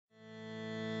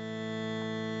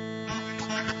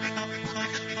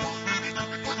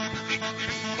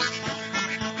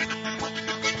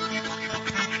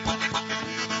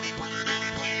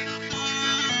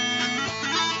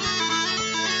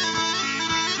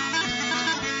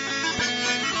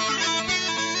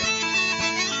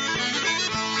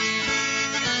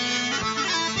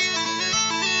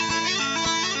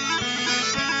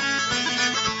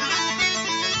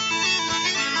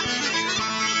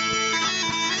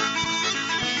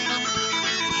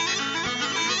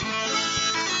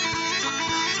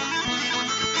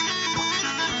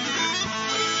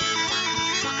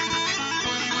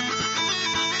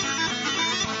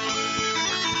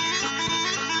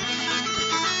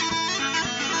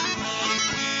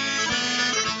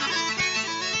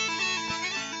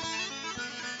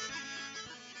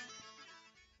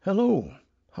Hello,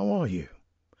 how are you?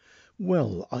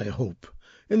 Well, I hope,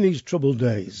 in these troubled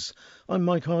days. I'm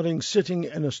Mike Harding, sitting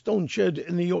in a stone shed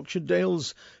in the Yorkshire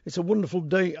Dales. It's a wonderful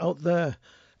day out there.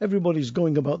 Everybody's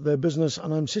going about their business,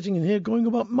 and I'm sitting in here going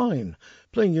about mine,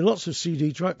 playing you lots of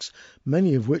CD tracks,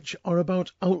 many of which are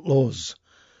about outlaws,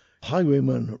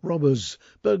 highwaymen, robbers,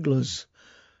 burglars.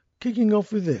 Kicking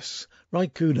off with this, Ry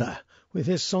Cooder, with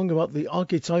his song about the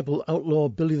archetypal outlaw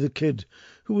Billy the Kid,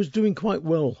 who was doing quite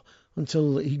well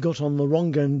until he got on the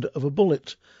wrong end of a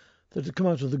bullet that had come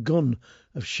out of the gun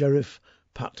of Sheriff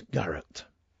Pat Garrett.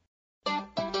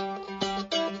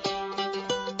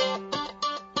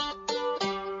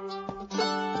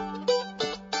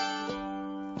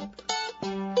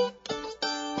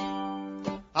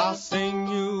 I'll sing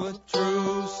you a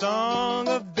true song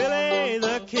of Billy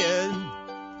the Kid.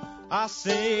 I'll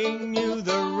sing you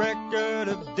the record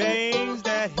of days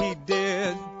that he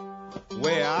did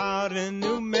way out in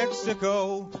New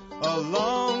Mexico a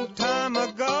long time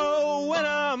ago, when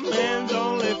a man's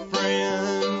only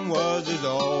friend was his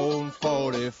own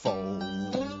 44.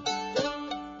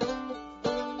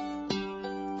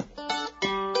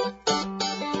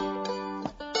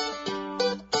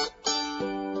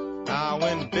 Now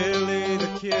when Billy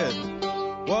the Kid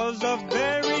was a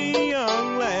very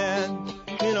young lad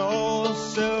in old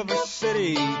Silver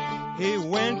City, he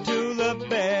went to the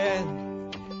bed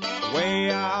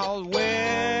way out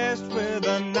west with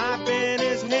a knife in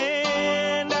his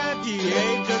hand. At the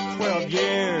age of 12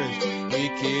 years, he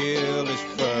killed his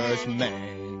first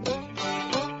man.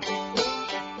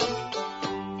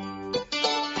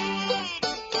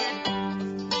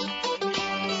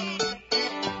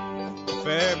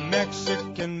 Fair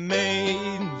Mexican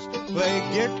maidens play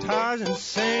guitars and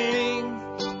sing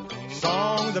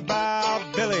songs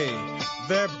about Billy,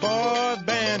 their boy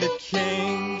bandit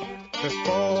king.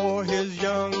 Before his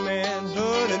young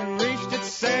manhood had reached its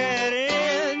sad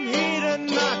end, he'd a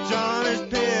notch on his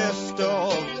pistol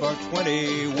for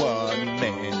 21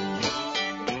 men.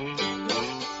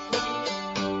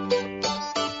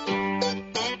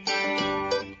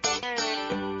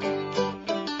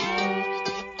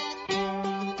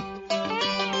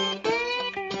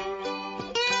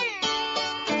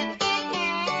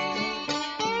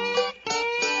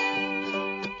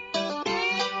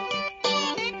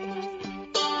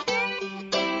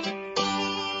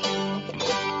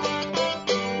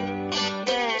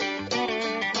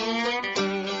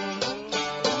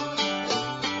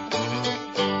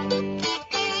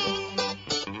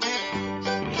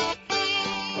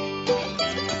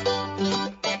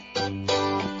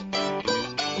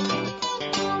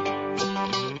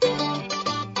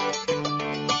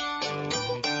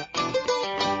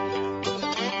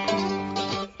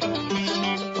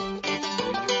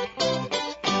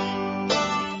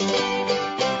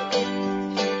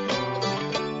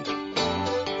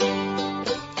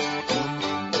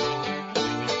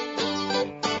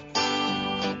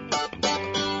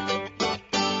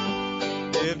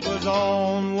 It was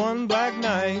on one black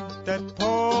night that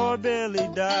poor Billy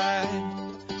died.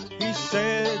 He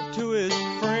said to his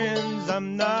friends,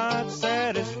 I'm not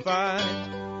satisfied.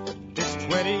 It's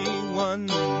 21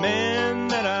 men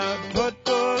that I put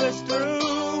bullets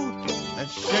through, and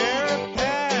Sheriff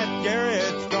Pat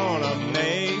Garrett's gonna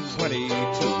make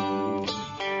 22.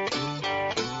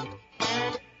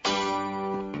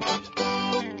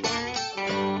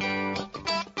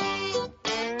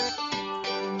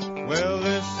 Well,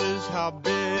 this is how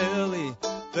Billy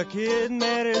the Kid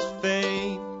made his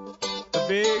fame. The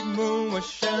big moon was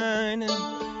shining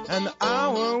and the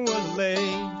hour was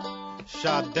late.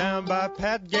 Shot down by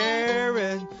Pat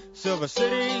Garrett, Silver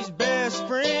City's best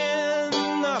friend.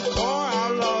 The poor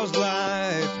outlaw's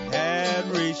life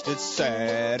had reached its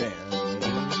sad end.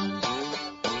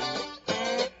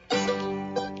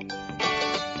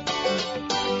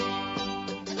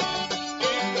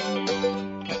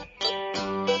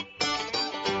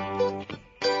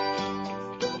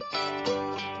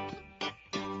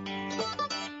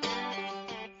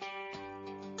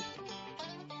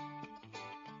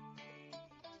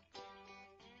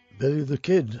 Billy the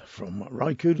Kid from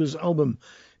Ry Cooder's album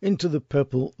Into the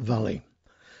Purple Valley.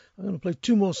 I'm going to play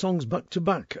two more songs back to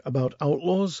back about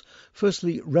outlaws.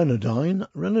 Firstly, Renadine.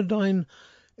 Renadine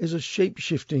is a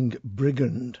shape-shifting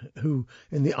brigand who,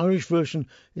 in the Irish version,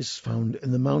 is found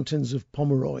in the mountains of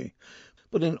Pomeroy.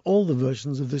 But in all the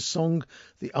versions of this song,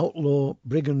 the outlaw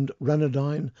brigand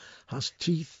Renadine has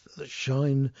teeth that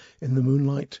shine in the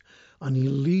moonlight, and he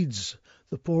leads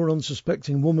the poor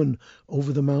unsuspecting woman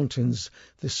over the mountains,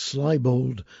 this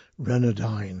sly-bold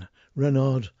Renadine.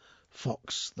 Renard,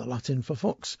 fox, the Latin for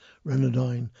fox.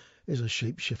 Renadine is a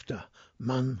shapeshifter,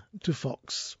 man to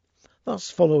fox.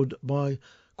 That's followed by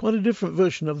quite a different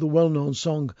version of the well-known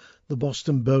song The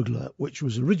Boston Burglar, which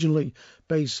was originally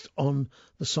based on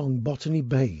the song Botany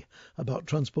Bay, about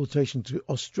transportation to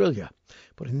Australia.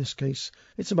 But in this case,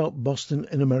 it's about Boston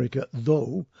in America,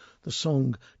 though the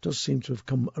song does seem to have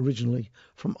come originally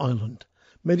from Ireland.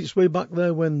 Made its way back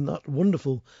there when that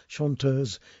wonderful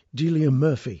chanteuse Delia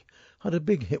Murphy had a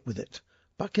big hit with it,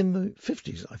 back in the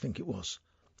 50s, I think it was.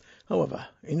 However,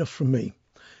 enough from me.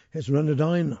 Here's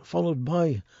Renadine, followed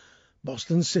by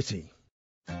Boston City.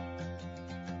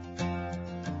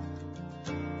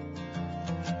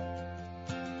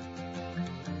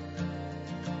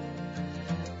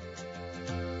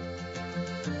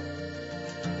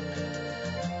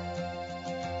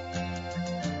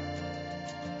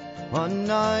 One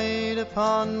night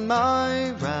upon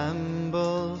my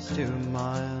rambles 2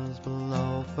 miles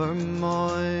below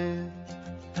Fermoy,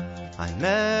 I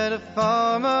met a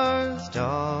farmer's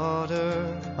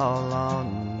daughter all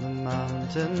on the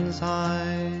mountains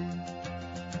high.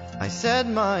 I said,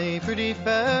 my pretty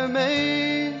fair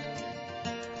maid,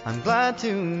 I'm glad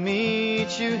to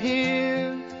meet you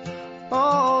here,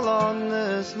 all on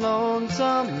this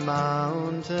lonesome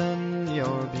mountain.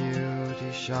 Your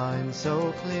beauty shines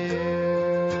so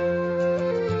clear.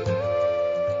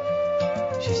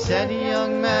 She said,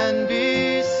 young man,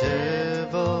 be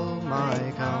civil,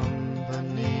 my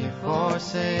company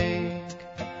forsake,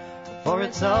 for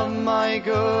it's of my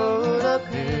good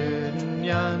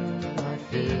opinion I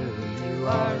feel you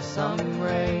are some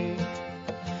rake.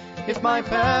 If my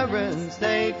parents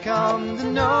they'd come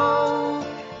to know,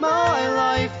 my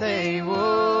life they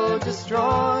would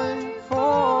destroy,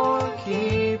 for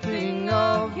keeping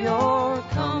of your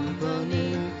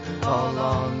company all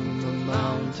on the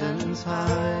mountains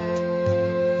high.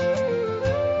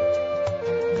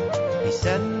 He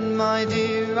said, my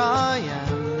dear, I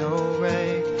am no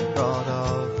rake, brought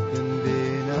up in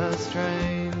Venus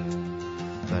strain,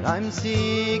 but I'm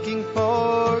seeking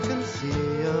for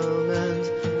concealment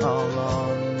all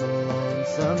on the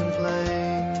lonesome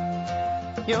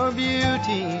plain. Your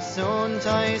beauty so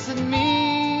enticed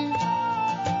me,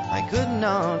 I could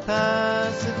not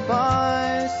pass it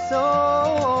by,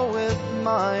 so with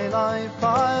my life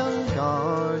I'll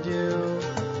guard you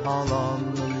all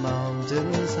on the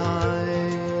mountains high.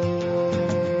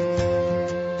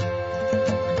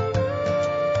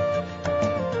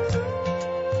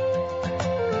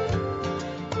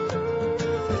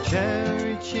 The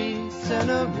cherry cheeks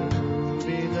and a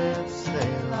ruby lips,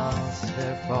 they lost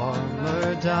their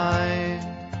former dye.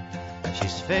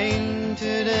 She's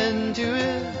fainted into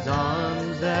his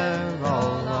arms there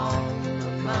all on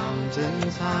the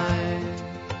mountains high.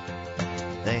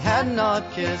 They had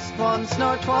not kissed once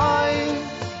nor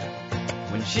twice,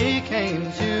 when she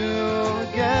came to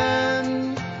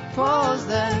again, 'twas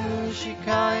then she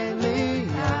kindly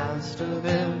asked of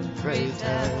him, pray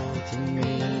tell to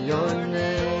me your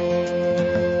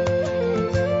name.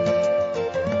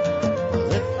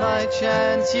 Well, if by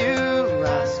chance you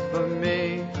ask for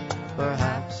me,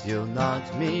 perhaps you'll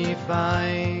not me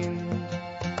find.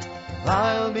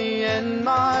 I'll be in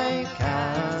my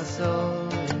castle,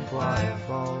 inquire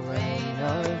for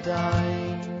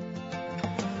Reynardine.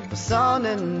 The sun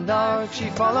and dark she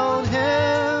followed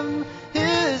him,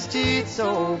 his teeth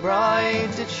so bright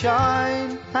did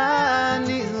shine, and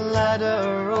he led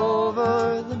her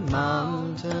over the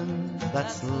mountain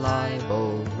that's live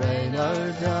old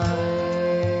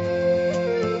Reynardine.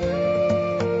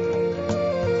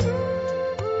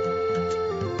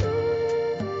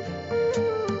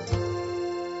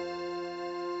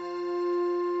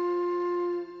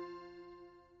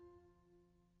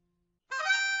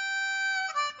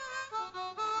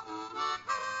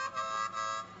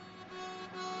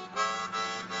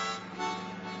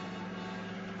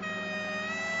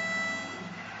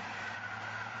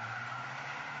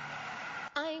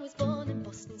 I was born in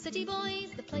Boston City,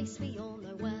 boys, the place we all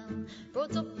know well.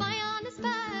 Brought up by honest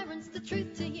parents, the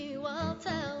truth to you I'll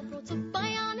tell. Brought up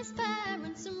by honest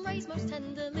parents and raised most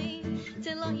tenderly,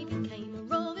 till I became a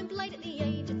roving blade at the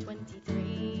age of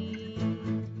 23.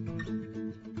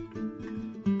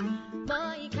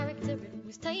 My character it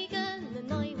was taken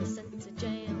and I was sent to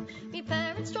jail. My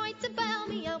parents tried to bail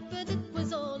me out, but it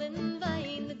was all in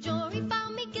vain. The jury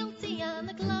found me guilty and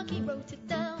the clerk he wrote it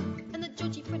down, and the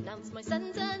judge he pronounced my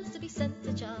sentence to be sent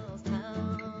to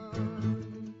Charlestown.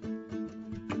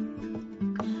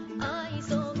 I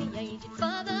saw me aged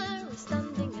father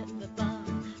standing at the bar,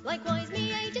 likewise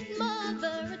me aged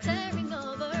mother, a tearing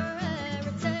of her hair,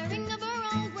 a tearing of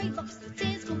her old grey locks, the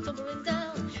tears come tumbling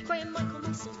down, crying, Michael,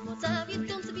 my son, what have you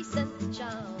done to be sent to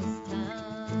Charlestown?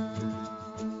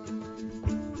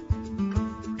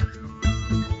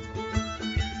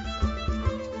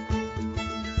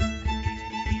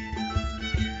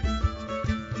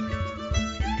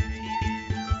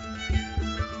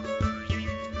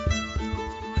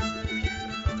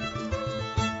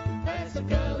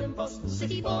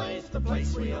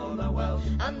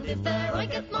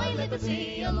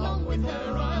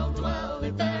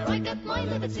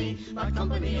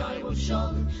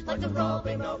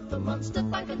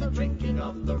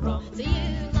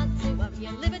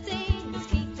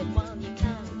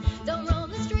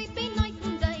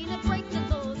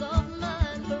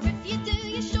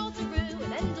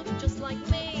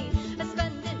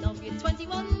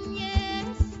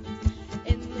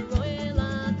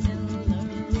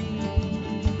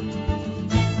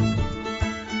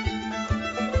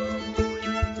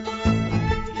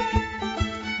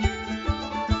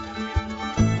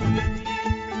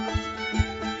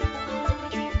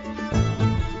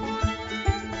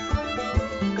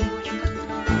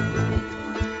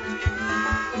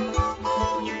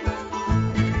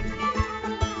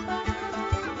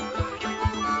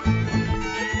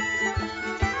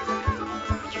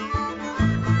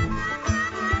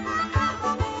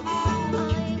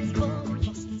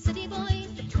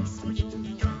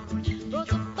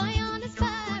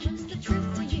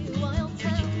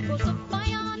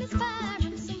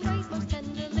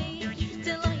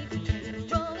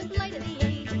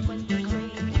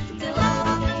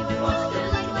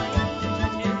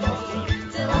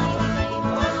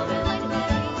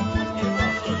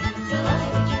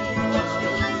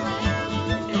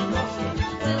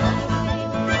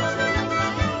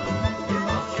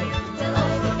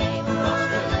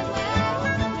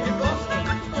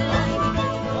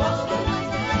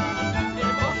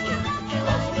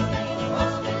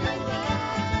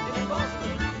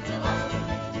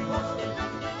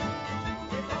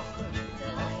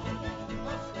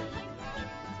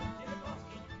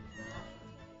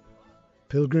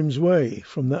 Pilgrim's Way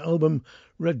from their album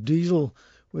Red Diesel,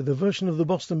 with a version of the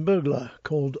Boston Burglar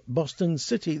called Boston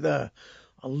City there.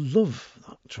 I love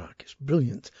that track, it's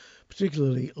brilliant.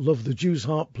 Particularly love the Jew's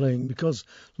harp playing, because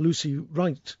Lucy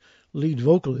Wright, lead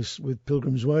vocalist with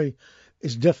Pilgrim's Way,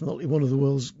 is definitely one of the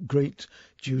world's great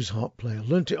Jew's harp player.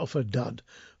 Learnt it off her dad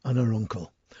and her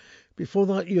uncle. Before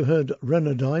that you heard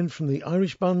Renadine from the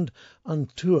Irish band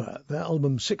Antua, their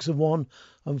album 6 of One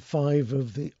and 5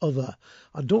 of the Other.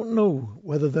 I don't know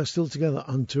whether they're still together,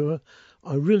 Antua.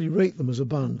 I really rate them as a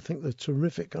band, I think they're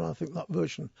terrific, and I think that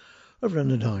version of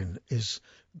Renadine is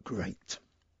great.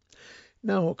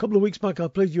 Now, a couple of weeks back I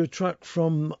played you a track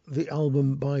from the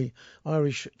album by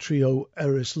Irish trio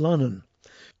Eris Lannan.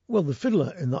 Well, the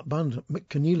fiddler in that band, Mick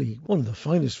Keneally, one of the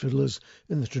finest fiddlers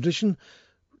in the tradition,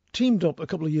 teamed up a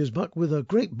couple of years back with a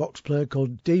great box player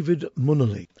called David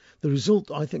Munnelly. The result,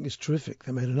 I think, is terrific.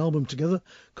 They made an album together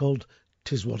called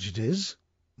 'Tis What It Is,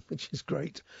 which is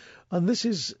great. And this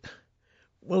is,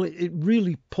 well, it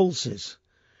really pulses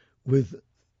with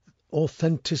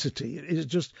authenticity. It is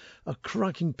just a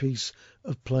cracking piece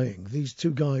of playing. These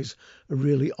two guys are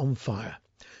really on fire.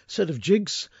 Set of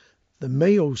jigs, the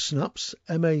Mayo Snaps,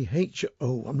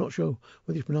 M-A-H-O. I'm not sure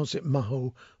whether you pronounce it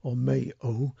Maho or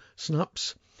Mayo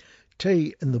Snaps.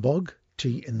 Tay in the Bog,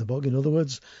 tea in the bog in other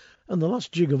words, and the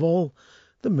last jig of all,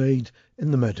 the Maid in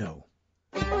the Meadow.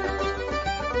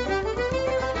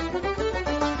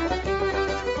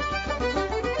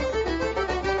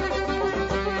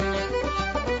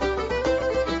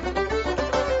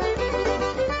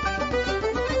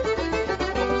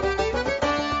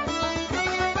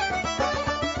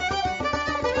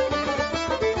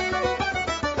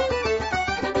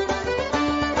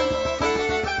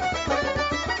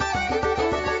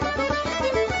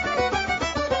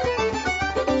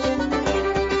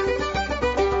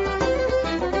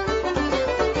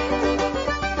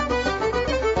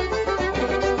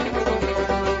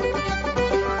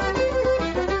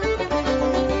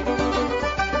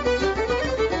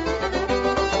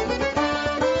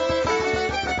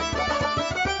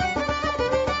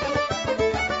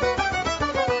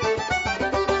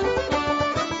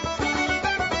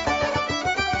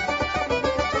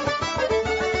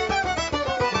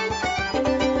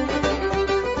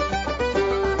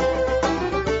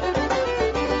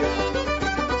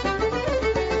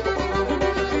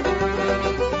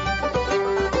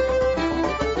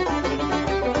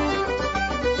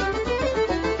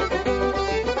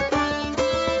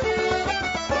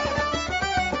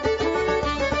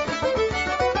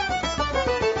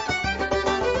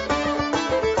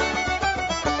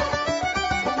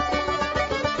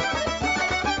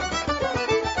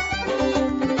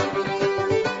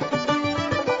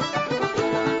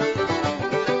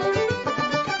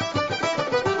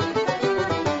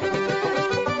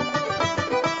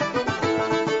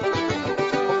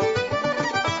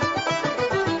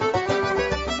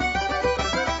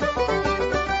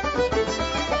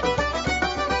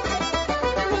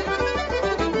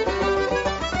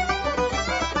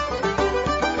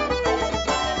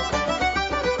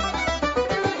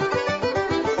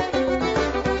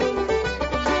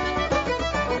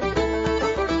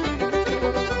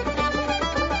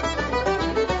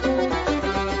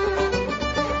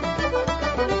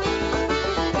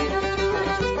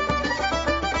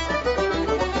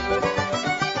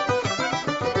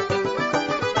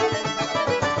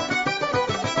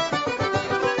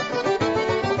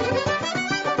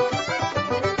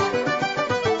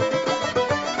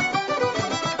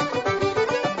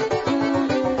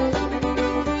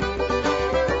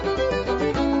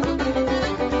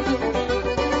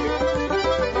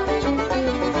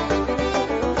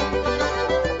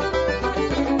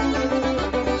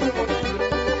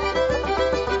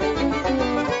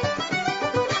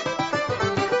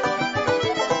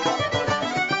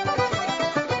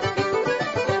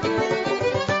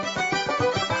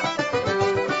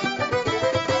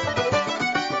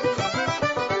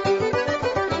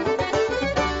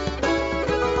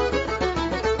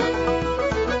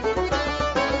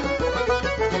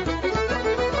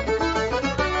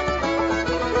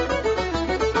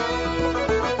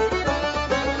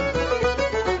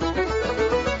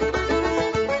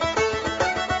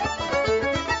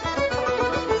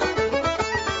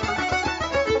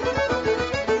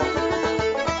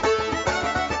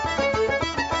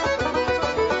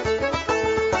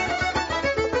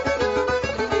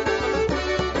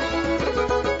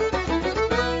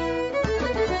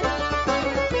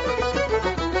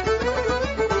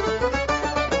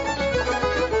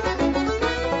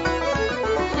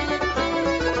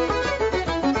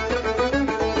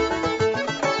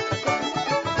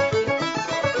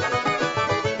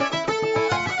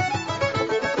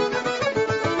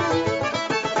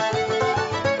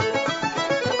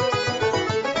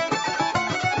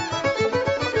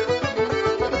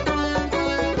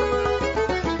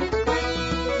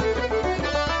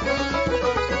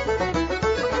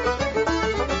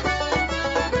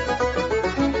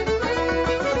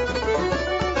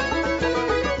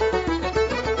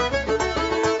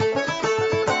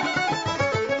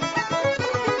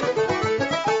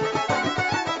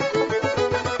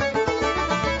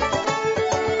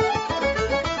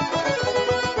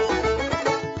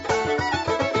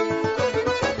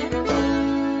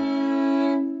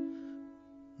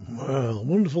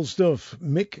 Wonderful stuff.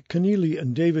 Mick Keneally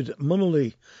and David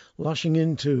Munnelly lashing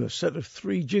into a set of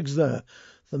 3 jigs there.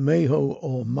 The Mayho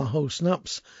or Maho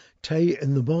Snaps, Tay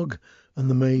in the Bog and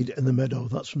The Maid in the Meadow.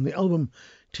 That's from the album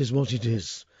 'Tis What It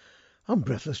Is. I'm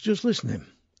breathless just listening.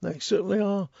 They certainly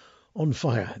are on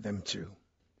fire, them two.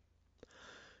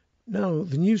 Now,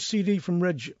 the new CD from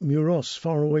Reg Muros,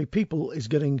 Faraway People, is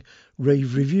getting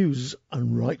rave reviews,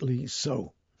 and rightly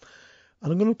so.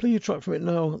 And I'm going to play a track from it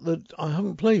now that I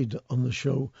haven't played on the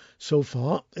show so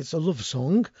far. It's a love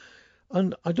song,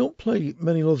 and I don't play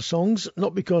many love songs,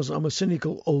 not because I'm a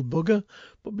cynical old bugger,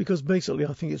 but because basically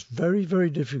I think it's very, very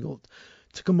difficult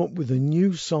to come up with a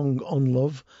new song on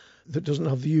love that doesn't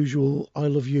have the usual I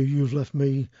love you, you've left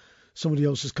me, somebody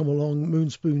else has come along,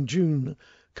 Moonspoon June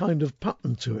kind of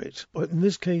pattern to it. But in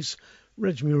this case,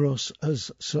 Reg Muros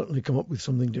has certainly come up with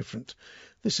something different.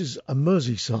 This is a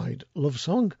Merseyside love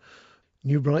song,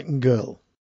 New Brighton Girl.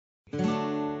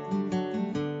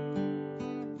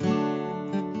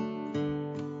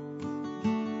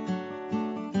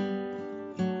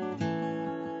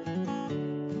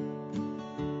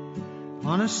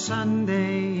 On a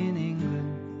Sunday in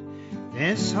England,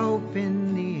 there's hope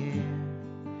in the air.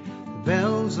 The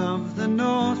bells of the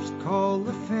north call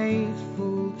the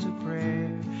faithful to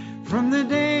prayer. From the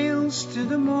dales to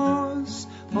the moors,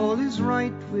 all is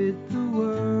right with the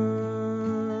world.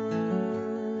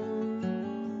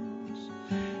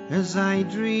 As I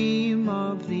dream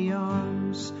of the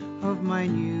arms of my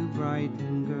New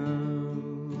Brighton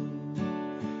girl,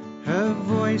 her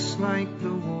voice like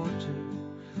the water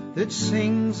that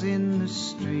sings in the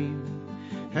stream,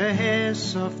 her hair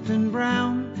soft and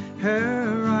brown,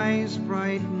 her eyes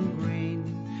bright and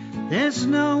green. There's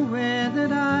nowhere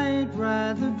that I'd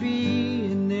rather be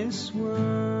in this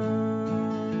world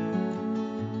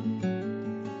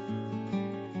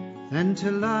than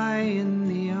to lie in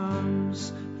the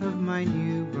arms of my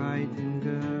New Brighton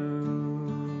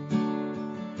girl.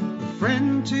 A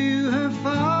friend to her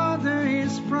father,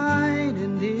 his pride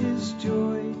and his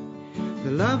joy, the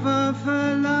love of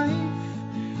her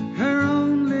life, her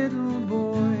own little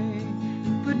boy.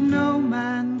 But no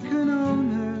man can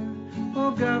own her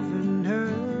or govern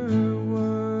her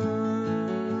world.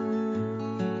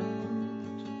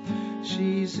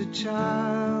 She's a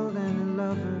child and a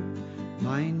lover,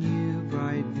 my New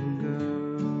Brighton girl.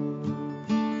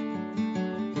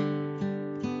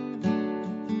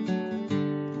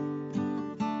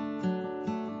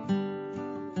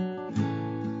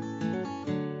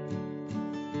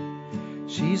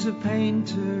 She's a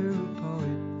painter, a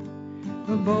poet,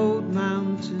 a bold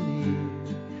mountaineer.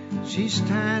 She's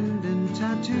tanned and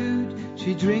tattooed,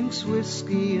 she drinks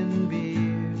whiskey and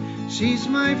beer. She's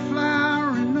my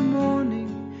flower in the morning,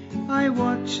 I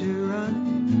watch her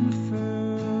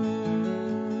unfurl.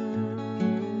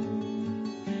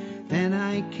 Then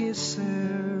I kiss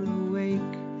her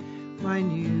awake, my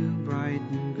New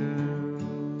Brighton girl.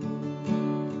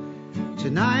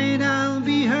 Tonight I'll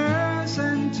be hers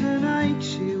and tonight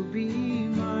she'll be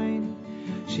mine.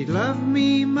 She'd love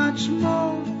me much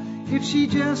more if she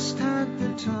just had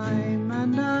the time,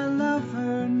 and I love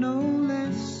her no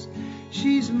less.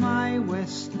 She's my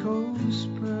West Coast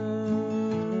pearl.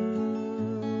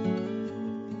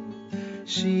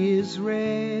 She is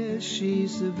rare,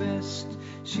 she's the best,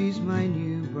 she's my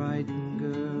New Brighton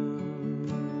girl.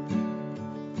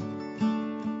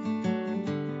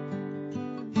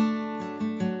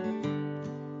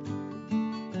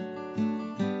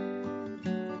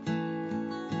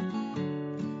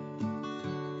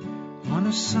 On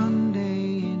a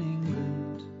Sunday in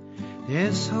England,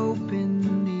 there's hope in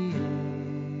the air.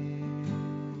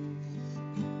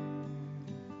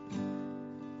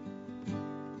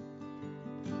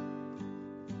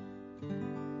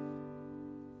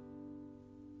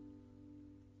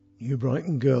 New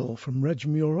Brighton Girl from Reg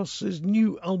Muros'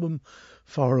 new album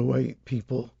Faraway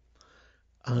People.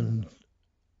 And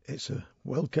it's a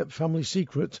well-kept family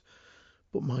secret,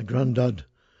 but my granddad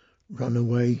ran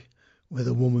away with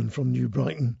a woman from New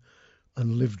Brighton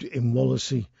and lived in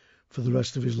Wallasey for the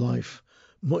rest of his life,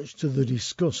 much to the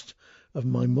disgust of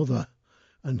my mother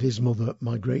and his mother,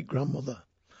 my great-grandmother.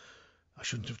 I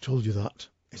shouldn't have told you that.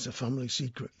 It's a family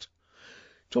secret.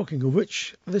 Talking of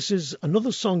which, this is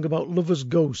another song about lovers'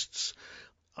 ghosts.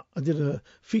 I did a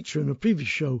feature in a previous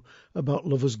show about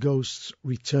lovers' ghosts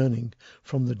returning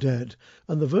from the dead,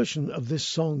 and the version of this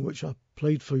song which I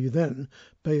played for you then,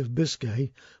 Bay of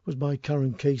Biscay, was by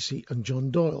Karen Casey and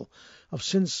John Doyle. I've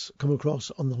since come across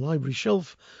on the library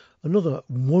shelf another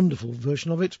wonderful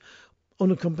version of it,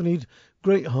 unaccompanied,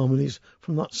 great harmonies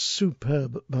from that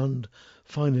superb band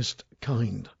Finest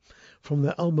Kind, from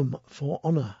their album For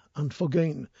Honour and For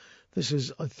Gain. This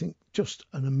is, I think, just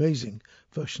an amazing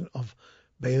version of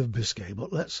Bay of Biscay,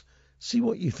 but let's see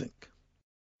what you think.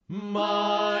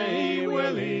 My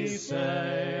Willie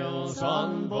sails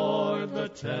on board the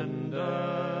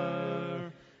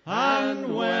tender,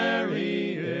 and where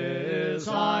he is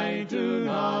I do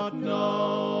not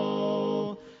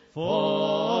know.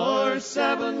 For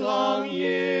 7 long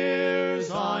years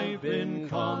I've been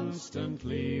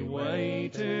constantly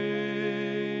waiting,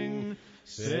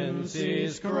 since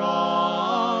he's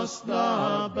crossed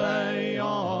the Bay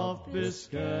of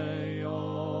Biscay.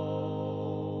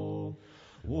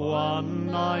 One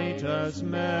night as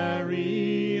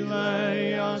Mary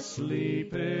lay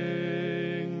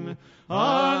a-sleeping,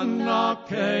 a knock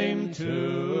came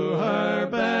to her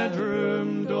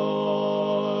bedroom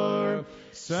door,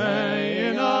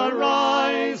 saying,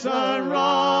 "Arise,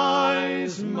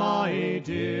 arise, my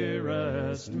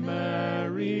dearest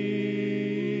Mary,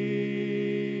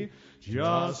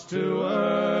 just to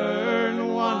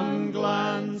earn one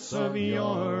glance of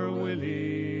your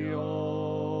Willie."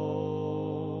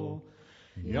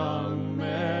 Young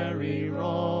Mary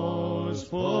rose,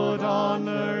 put on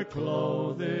her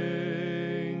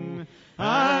clothing,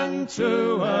 and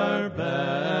to her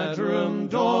bedroom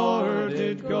door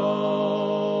did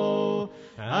go.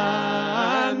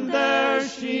 And there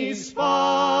she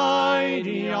spied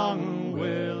young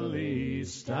Willie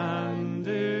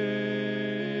standing,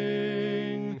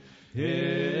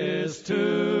 his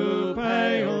 2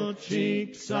 pale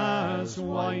cheeks as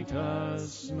white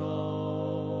as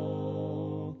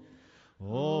snow.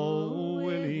 Oh,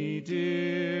 Willie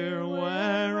dear,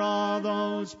 where are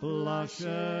those blushes?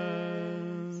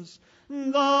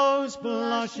 Those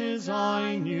blushes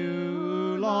I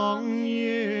knew long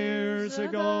years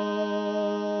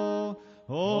ago.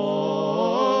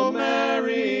 Oh,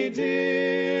 Mary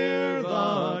dear,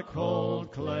 the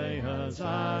cold clay has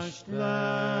ashed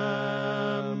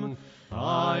them.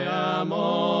 I am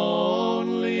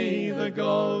only the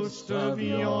ghost of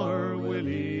your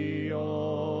Willie.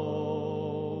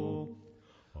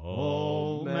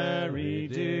 Oh, Mary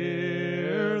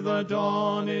dear, the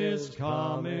dawn is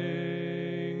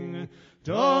coming.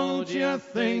 Don't you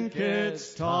think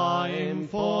it's time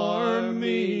for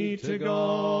me to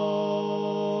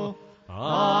go?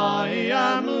 I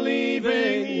am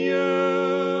leaving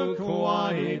you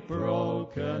quite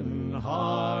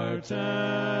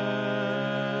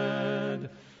broken-hearted,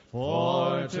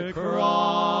 for to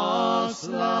cross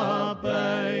the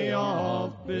Bay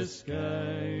of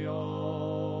Biscay.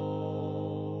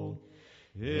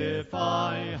 If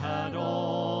I had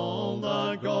all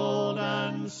the gold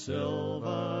and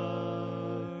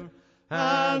silver,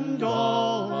 and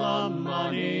all the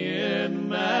money in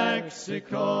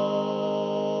Mexico,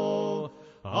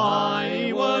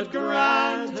 I would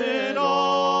grant it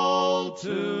all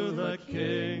to the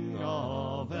King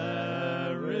of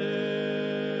Erin,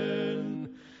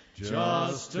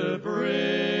 just to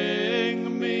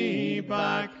bring me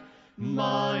back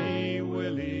my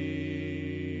Willie.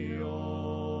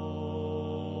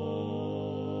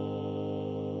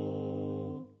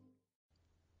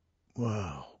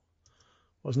 Wow,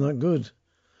 wasn't that good?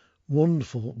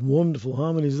 Wonderful, wonderful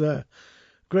harmonies there.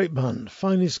 Great band,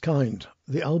 finest kind.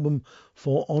 The album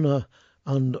For Honour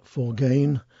and For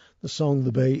Gain, the song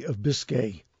The Bay of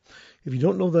Biscay. If you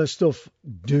don't know their stuff,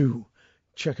 do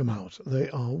check them out.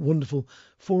 They are wonderful.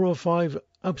 4 or 5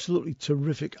 absolutely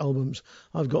terrific albums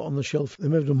I've got on the shelf. They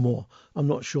may have done more, I'm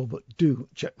not sure, but do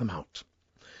check them out.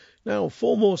 Now,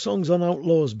 4 more songs on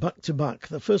Outlaws back to back.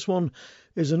 The first one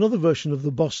is another version of the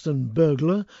Boston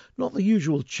Burglar. Not the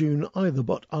usual tune either,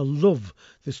 but I love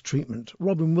this treatment.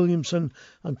 Robin Williamson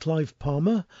and Clive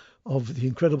Palmer of the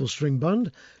Incredible String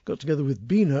Band got together with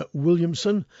Bina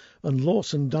Williamson and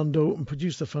Lawson Dando and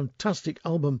produced a fantastic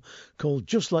album called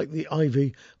Just Like the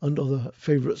Ivy and Other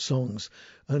Favourite Songs.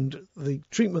 And the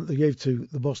treatment they gave to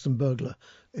the Boston Burglar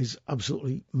is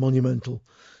absolutely monumental.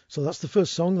 So that's the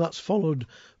first song. That's followed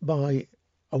by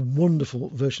a wonderful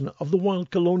version of The Wild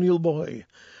Colonial Boy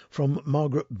from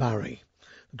Margaret Barry,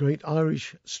 the great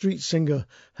Irish street singer,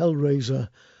 hellraiser,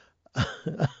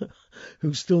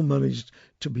 who still managed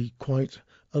to be quite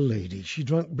a lady. She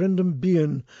drank Brendan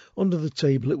Behan under the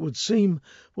table, it would seem,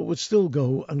 but would still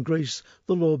go and grace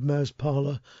the Lord Mayor's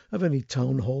parlour of any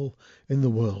town hall in the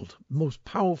world. Most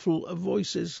powerful of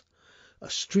voices, a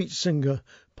street singer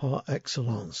par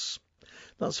excellence.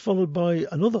 That's followed by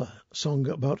another song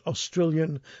about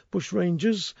Australian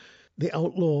bushrangers, the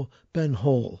outlaw Ben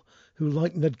Hall, who,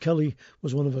 like Ned Kelly,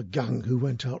 was one of a gang who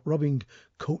went out robbing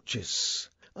coaches.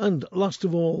 And last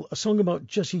of all, a song about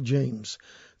Jesse James,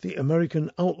 the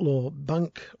American outlaw,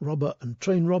 bank robber and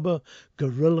train robber,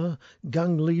 guerrilla,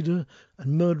 gang leader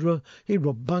and murderer. He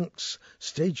robbed banks,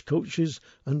 stagecoaches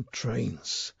and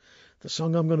trains. The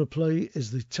song I'm going to play is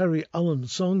the Terry Allen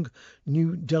song,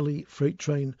 New Delhi Freight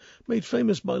Train, made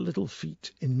famous by Little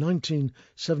Feat in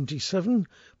 1977,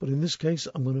 but in this case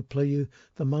I'm going to play you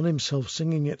the man himself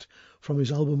singing it from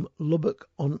his album Lubbock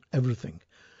on Everything.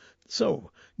 So,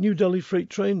 New Delhi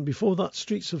Freight Train, before that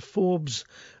Streets of Forbes,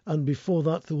 and before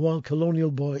that The Wild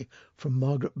Colonial Boy from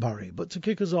Margaret Barry. But to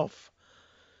kick us off,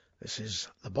 this is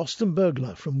The Boston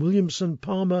Burglar from Williamson,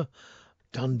 Palmer,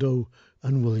 Dando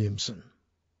and Williamson.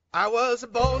 I was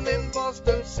born in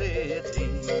Boston City,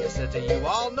 a city you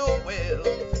all know well.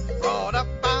 Brought up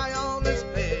by honest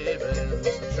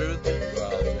parents, the truth do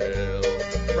I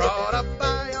tell. Brought up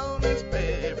by honest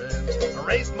parents,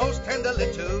 raised most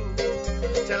tenderly too.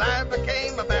 Till I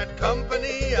became a bad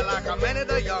company, like a many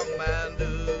a young man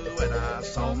do. And I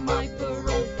saw my poor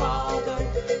old father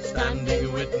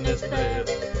standing witness there.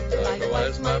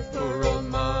 Likewise my poor old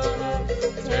mother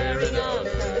tearing out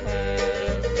her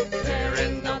hair,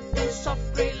 tearing out those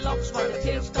soft grey locks while the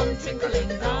tears come trickling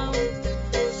down.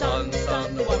 Son,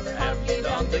 son, what have you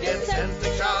done to get sent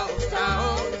to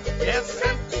Charlestown? Yes,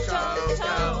 sent to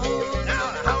Charlestown.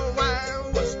 Now how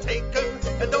I was taken,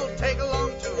 it don't take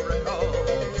long to recall.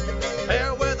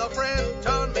 Fair with a friend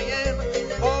turned me in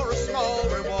for a small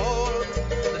reward.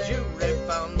 The jury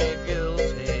found me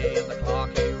guilty and the clock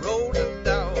he wrote it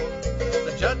down.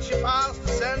 The judge she passed the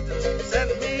sentence,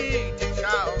 sent me to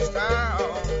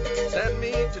Charlestown, sent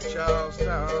me to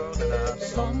Charlestown. And I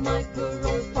saw my poor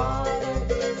old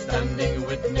father standing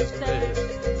witness there.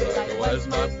 Likewise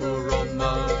my poor old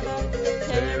mother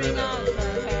tearing out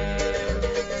her hair,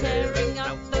 tearing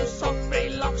out those soft grey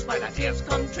locks while the tears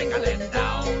come trickling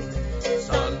down.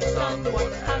 Son, son,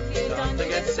 what have you done to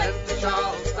get sent to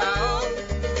Charlestown?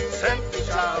 Sent to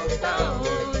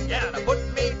Charlestown. Yeah, they put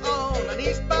me on an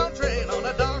eastbound train on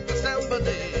a dark December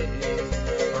day.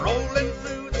 Rolling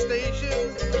through the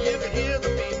station, you can hear the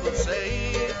people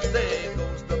say, there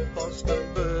goes the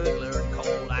Boston burglar,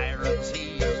 cold irons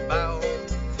he is bound.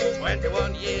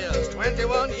 21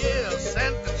 years,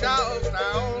 sent to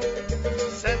Charlestown,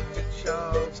 sent to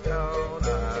Charlestown.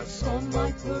 I saw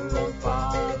my poor old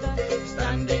father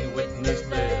standing witness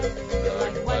there.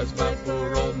 Likewise my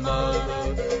poor old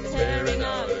mother tearing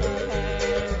out her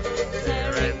hair,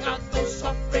 tearing out those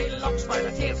soft grey locks while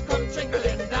the tears come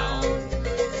trickling down.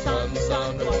 Son,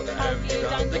 son, what have you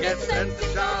done to get sent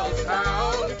to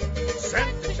Charlestown?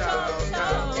 Sent to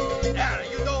Charlestown. Yeah,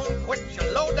 you don't quit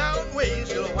your low-down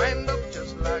ways, you'll wind up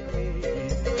just like me,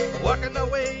 working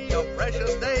away your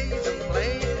precious days in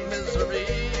plain misery.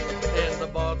 In the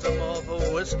bottom of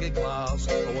a whiskey glass,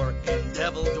 the working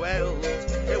devil dwells.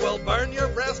 It will burn your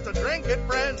breast to drink it,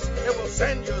 friends. It will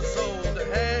send your soul to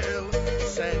hell,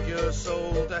 send your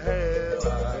soul to hell.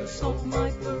 I saw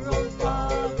my poor old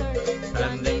father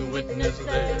standing witness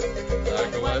there.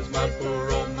 Likewise my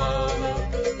poor old mother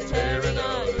tearing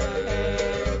out her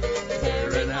hair,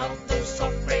 tearing out those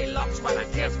soft grey locks while the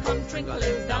tears come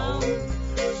trickling down.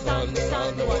 Son,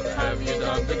 son, what have you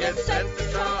done to get sent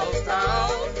to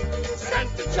Charlestown?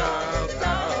 Sent to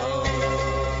Charlestown.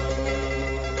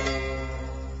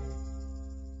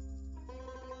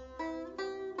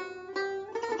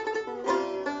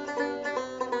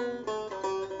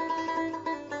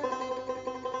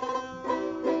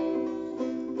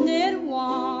 There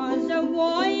was a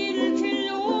wild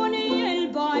colonial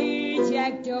boy,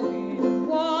 Jack Duggan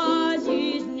was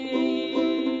his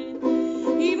name.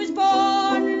 He was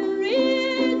born and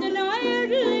reared in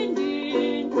Ireland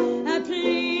in a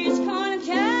place called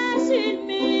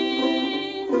Castlemaine.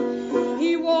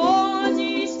 He was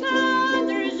his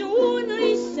father's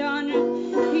only son,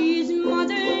 his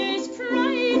mother's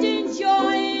pride and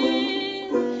joy,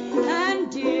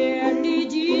 and dearly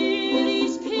did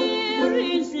his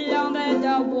parents love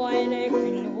the wild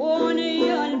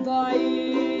colonial boy.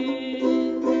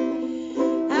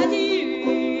 At the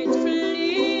youthful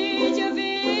age of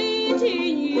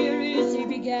 18 years, he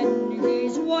began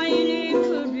his wild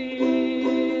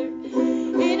career.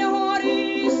 In a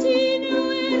hurry, seen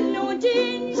with no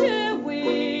danger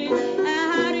way, a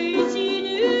hurry,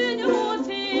 seen no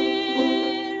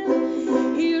fear.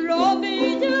 He robbed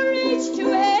the rich to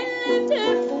help the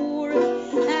poor,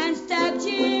 and stabbed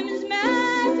James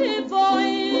McAvoy.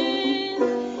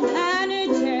 And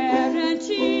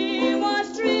eternity,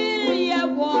 Australia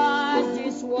was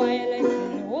this wild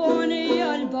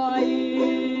colonial boy.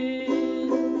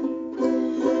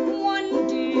 One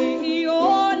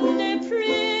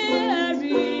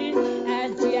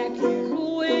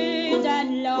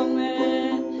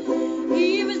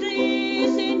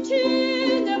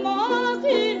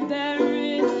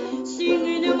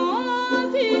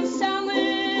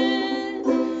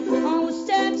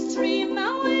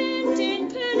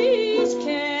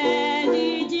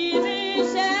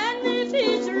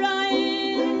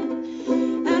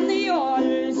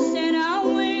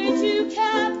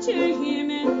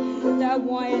that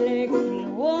Wiley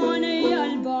Cloney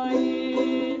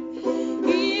Albion.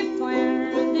 He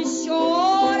fired the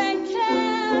shot and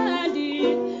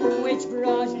caddy, which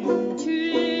brought him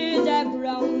to the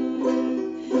ground.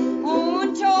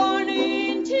 On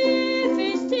turning to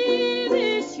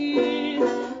his heel,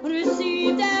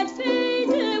 received that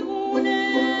fatal wound.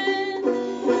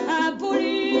 A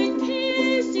bullet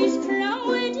pierced his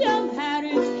proud young heart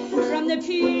from the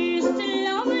pistol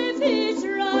of his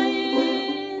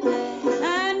right,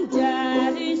 and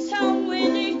that is how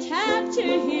when they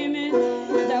captured him,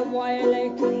 the Wiley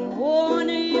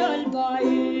Cloney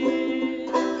Albion.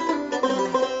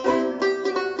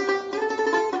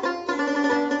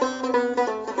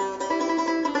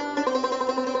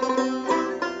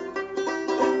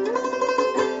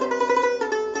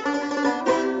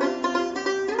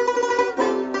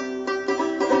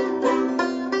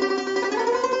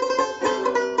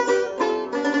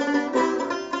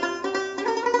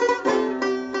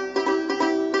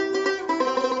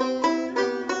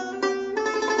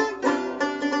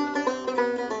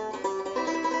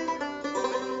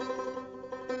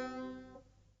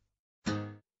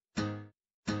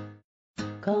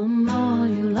 Come all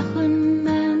you Lachlan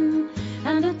men,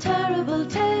 and a terrible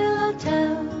tale I'll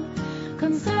tell,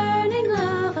 concerning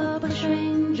love of a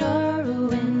stranger who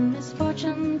in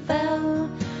misfortune fell.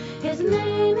 His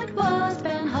name it was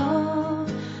Ben Hall,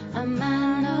 a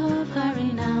man of high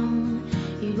renown.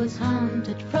 He was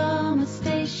hunted from a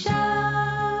station,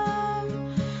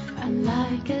 and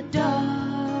like a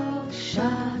dog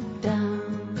shot down.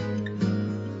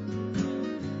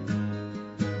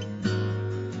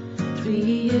 3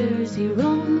 years he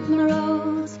roamed the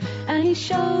roads, and he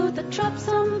showed the trop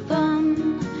some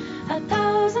fun.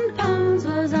 1,000 pounds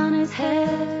was on his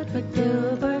head with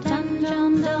Gilbert and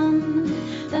John Dunn.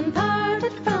 Then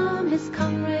parted from his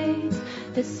comrades,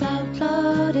 this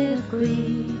outlaw did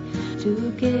agree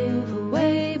to give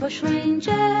away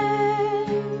bushranger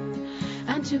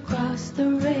and to cross the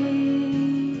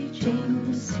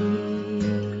raging sea.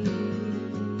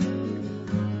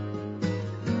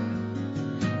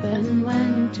 Ben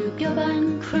went to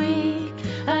Gilban Creek,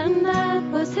 and that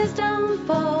was his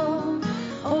downfall.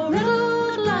 Oh,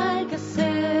 riddled like a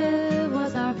sieve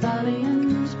was our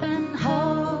valiant Ben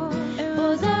Hall. It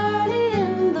was early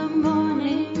in the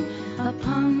morning,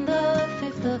 upon the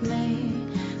 5th of May,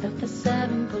 that the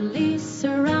 7 police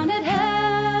surrounded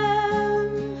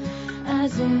him,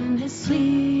 as in his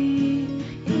sleep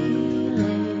he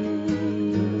lay.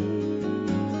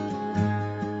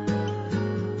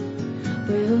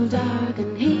 Real dark,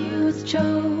 and he was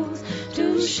chose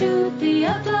to shoot the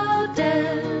outlaw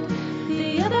dead.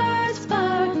 The others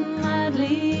sparred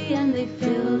madly, and they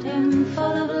filled him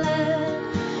full of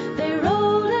lead. They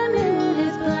rolled him in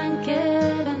his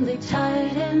blanket, and they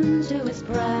tied him to his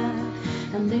bra,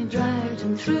 and they dragged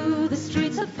him through the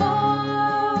streets of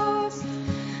force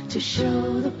to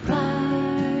show the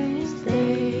prize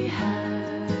they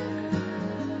had.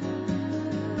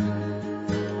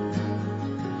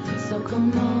 So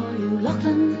come all you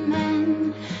Lachlan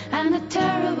men, and a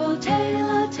terrible tale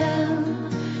I'll tell,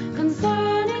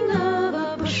 concerning of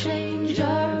a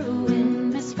bushranger who in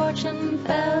misfortune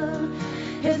fell.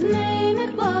 His name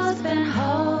it was Ben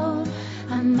Hall,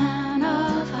 a man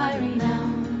of high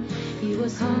renown. He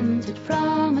was hunted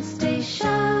from a station,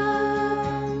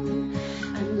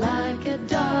 and like a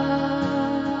dog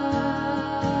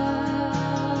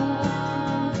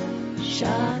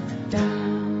shot down.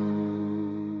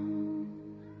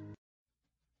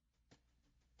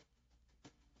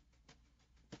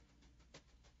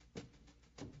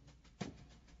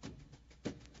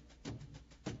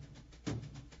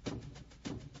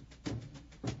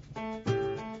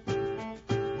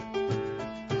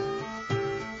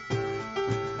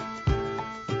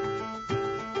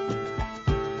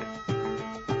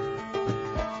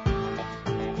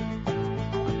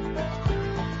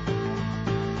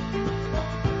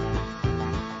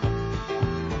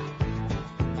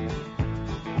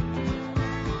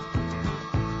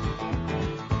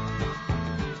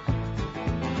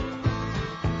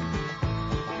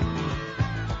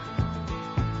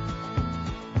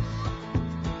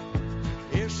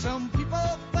 Some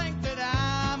people think that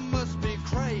I must be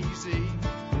crazy,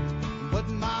 but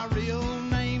my real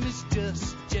name is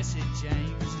just Jesse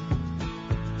James.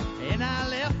 And I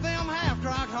left them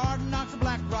half-rock hard knocks of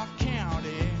Black Rock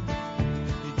County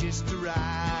just to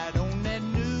ride on that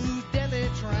New Delhi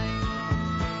train.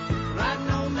 Riding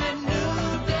on that New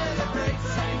Delhi freight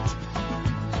train,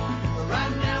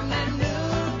 riding down that New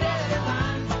Delhi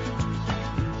line,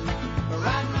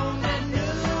 riding on that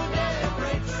New Delhi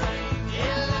freight train.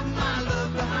 Yeah, left my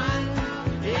love behind.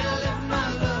 Yeah, left my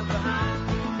love behind.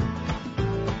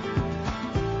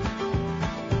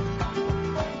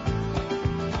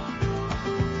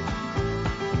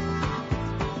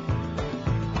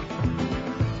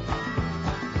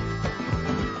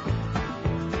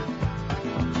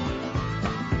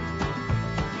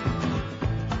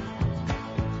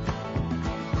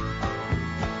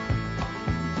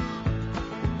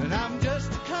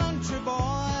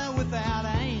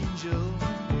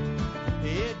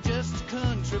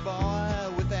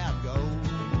 boy without gold.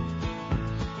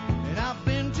 And I've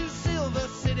been to Silver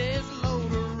City's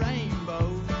load of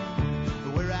rainbows,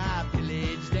 where I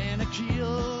pillaged and I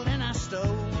killed and I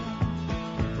stole.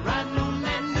 Riding on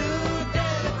that new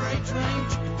Delta freight train,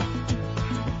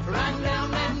 riding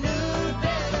down that new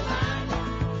Delta line,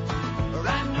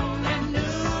 riding on that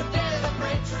new Delta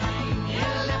freight train.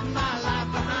 Yeah, left my life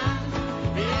behind.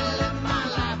 Yeah, left my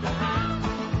life behind.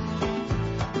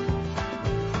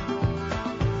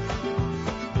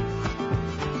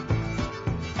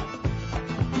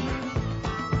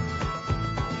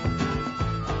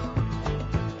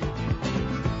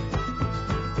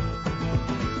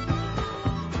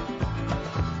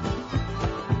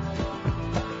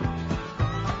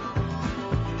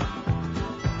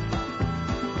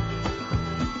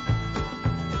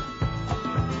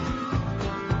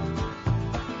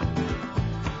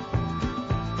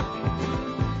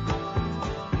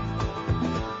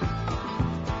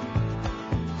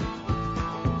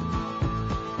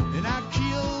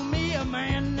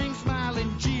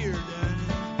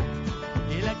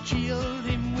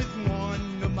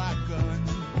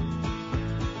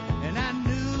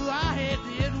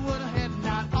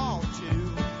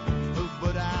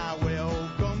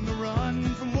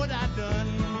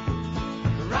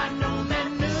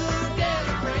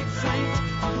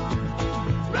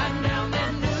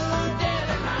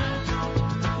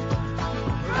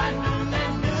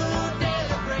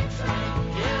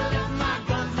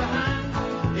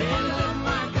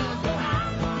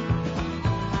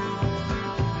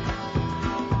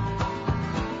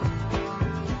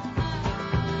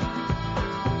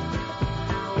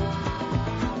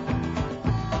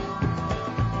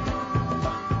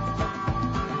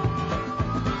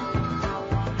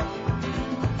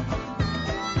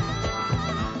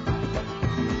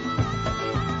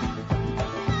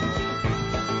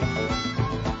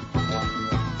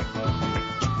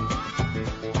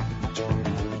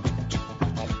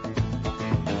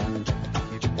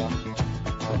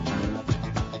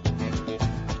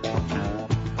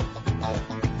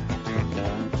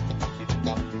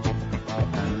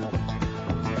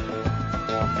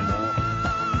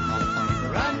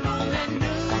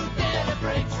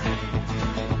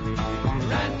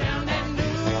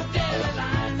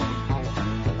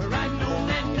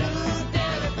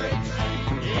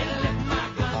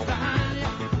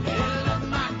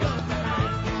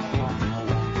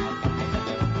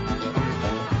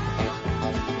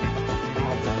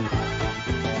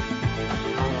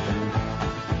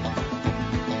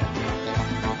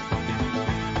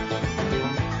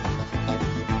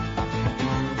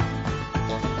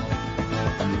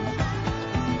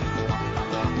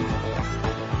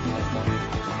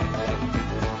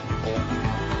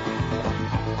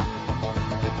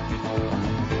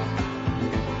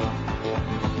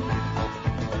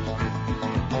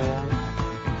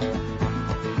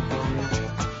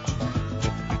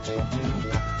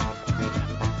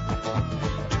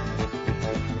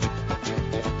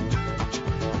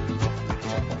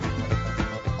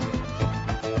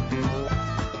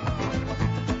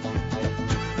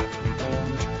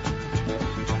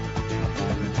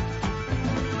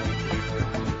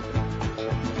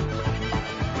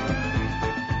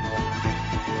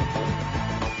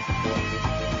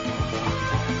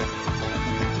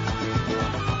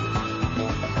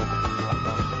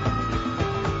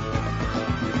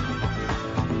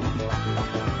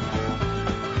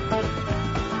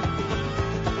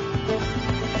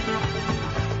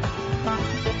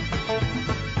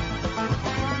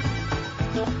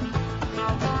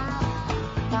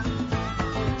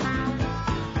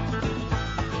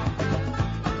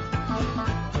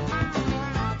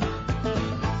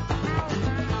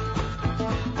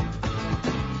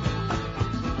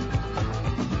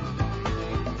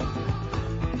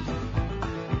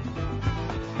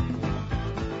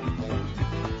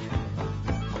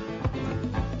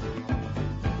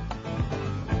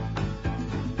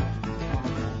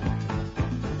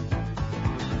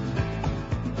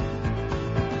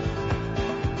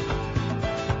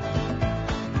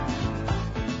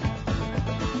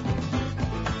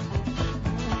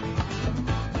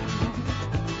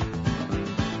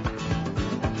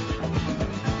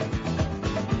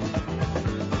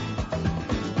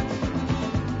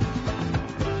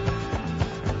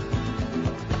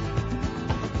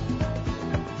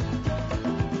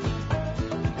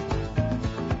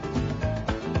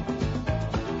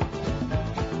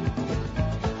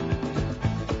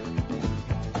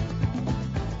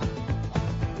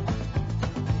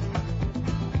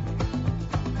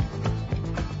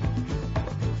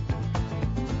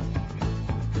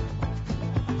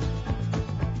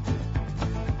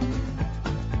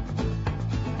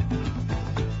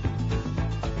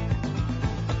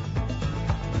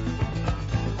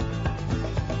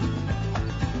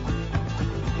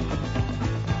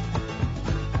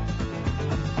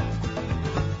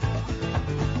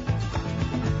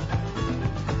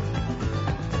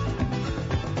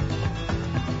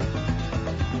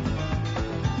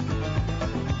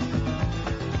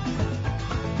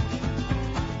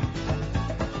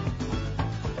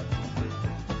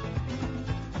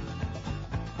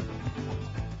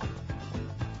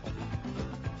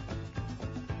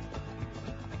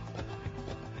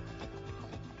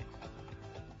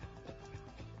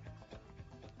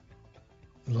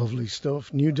 Lovely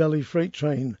stuff. New Delhi Freight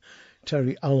Train,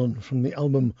 Terry Allen, from the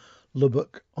album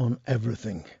Lubbock on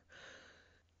Everything.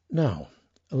 Now,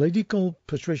 a lady called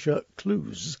Patricia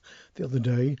Clues the other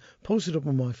day posted up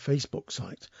on my Facebook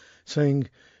site saying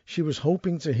she was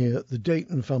hoping to hear the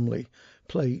Dayton Family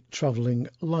play Travelling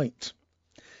Light.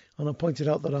 And I pointed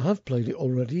out that I have played it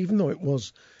already, even though it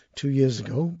was 2 years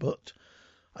ago, but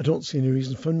I don't see any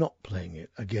reason for not playing it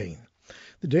again.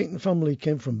 The Dayton Family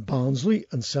came from Barnsley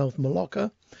and South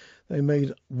Mollocha. They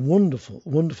made wonderful,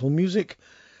 wonderful music,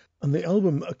 and the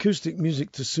album Acoustic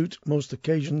Music to Suit Most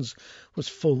Occasions was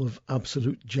full of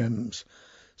absolute gems.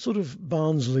 Sort of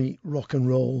Barnsley rock and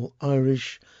roll,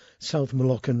 Irish, South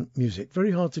Mollocan music.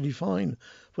 Very hard to define,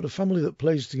 but a family that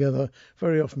plays together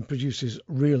very often produces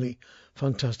really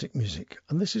fantastic music,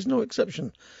 and this is no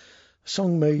exception. A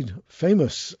song made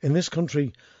famous in this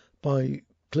country by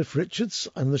Cliff Richards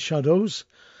and the Shadows,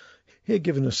 here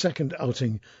given a second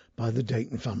outing by the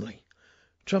Dayton Family.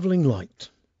 Travelling Light.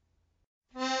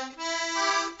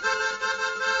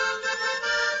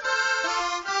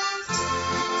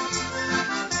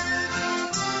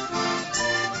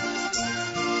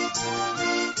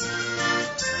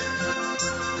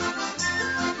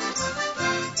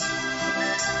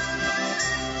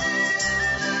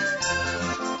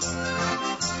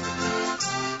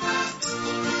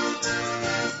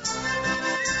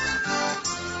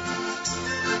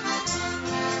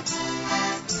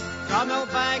 Got no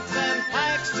bags and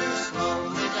packs to slow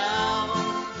me down.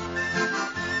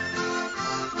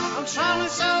 I'm traveling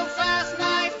so fast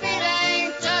my feet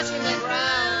ain't touching the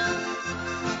ground.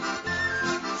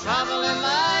 Traveling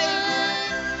light,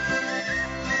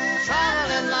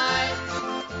 traveling light.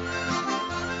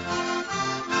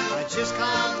 I just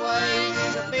can't wait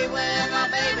to be with my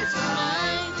baby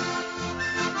tonight.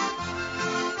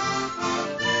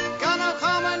 Got no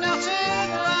common now to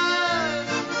ride.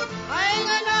 I ain't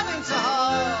got nothing to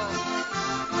hold.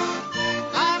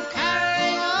 I'm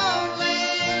carrying only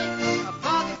a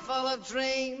pocket full of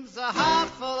dreams, a heart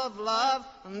full of love,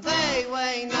 and they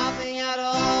weigh nothing at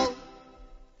all.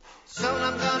 Soon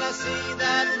I'm gonna see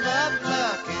that love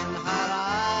look in her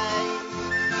eyes.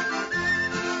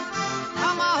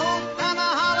 I'm a hope and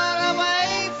a holler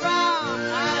away from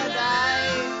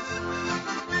paradise.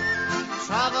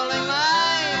 Traveling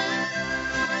light,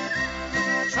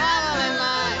 traveling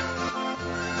light.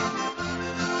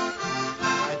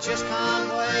 I just can't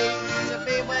wait to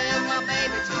be with my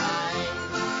baby tonight.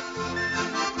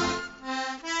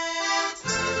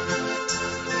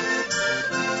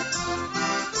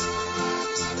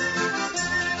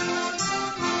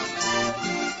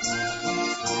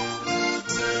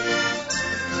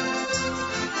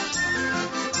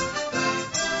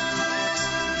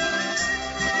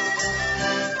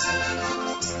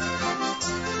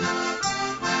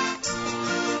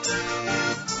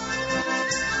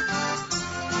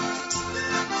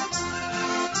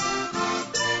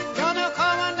 Got no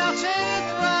common now to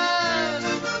run.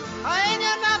 I ain't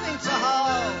got nothing to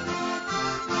hold.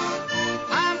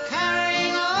 I'm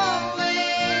carrying only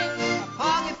a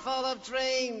pocket full of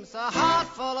dreams, a heart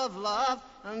full of love,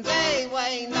 and they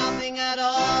weigh nothing at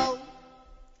all.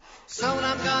 Soon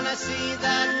I'm gonna see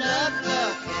that love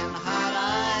look in her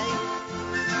eyes.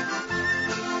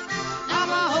 I'm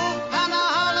a hope and a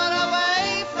holler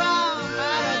away from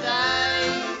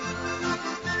paradise.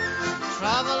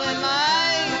 Traveling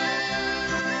light,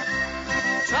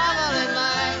 traveling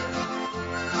light.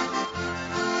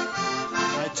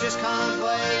 I just can't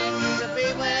wait to be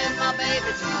with my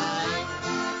baby tonight.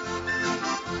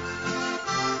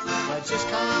 I just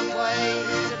can't wait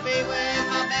to be with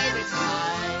my baby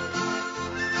tonight.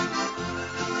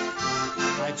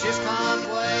 I just can't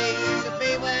wait to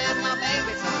be with my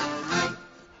baby tonight.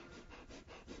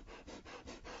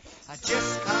 I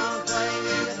just can't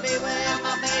wait to be with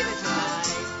my baby tonight.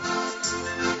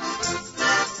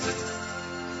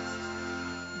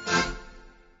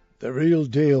 The real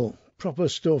deal, proper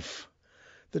stuff.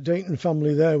 The Dayton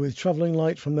Family there with Travelling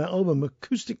Light from their album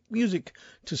Acoustic Music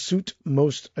to Suit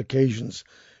Most Occasions.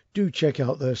 Do check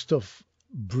out their stuff.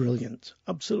 Brilliant.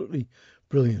 Absolutely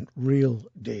brilliant. Real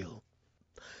deal.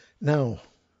 Now,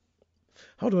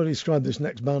 how do I describe this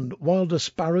next band? Wild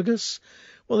Asparagus?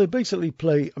 Well, they basically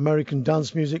play American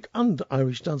dance music and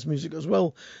Irish dance music as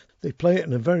well. They play it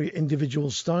in a very individual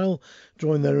style,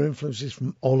 drawing their influences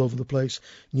from all over the place.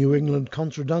 New England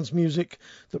contra dance music,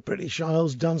 the British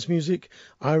Isles dance music,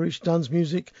 Irish dance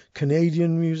music,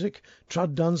 Canadian music,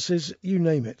 trad dances, you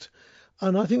name it.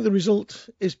 And I think the result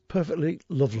is perfectly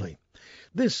lovely.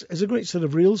 This is a great set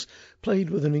of reels played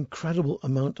with an incredible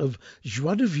amount of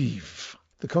joie de vivre.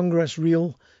 The Congress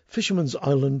reel, Fisherman's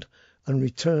Island, and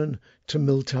return to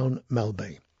Milltown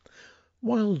Melbay.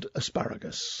 Wild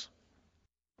asparagus.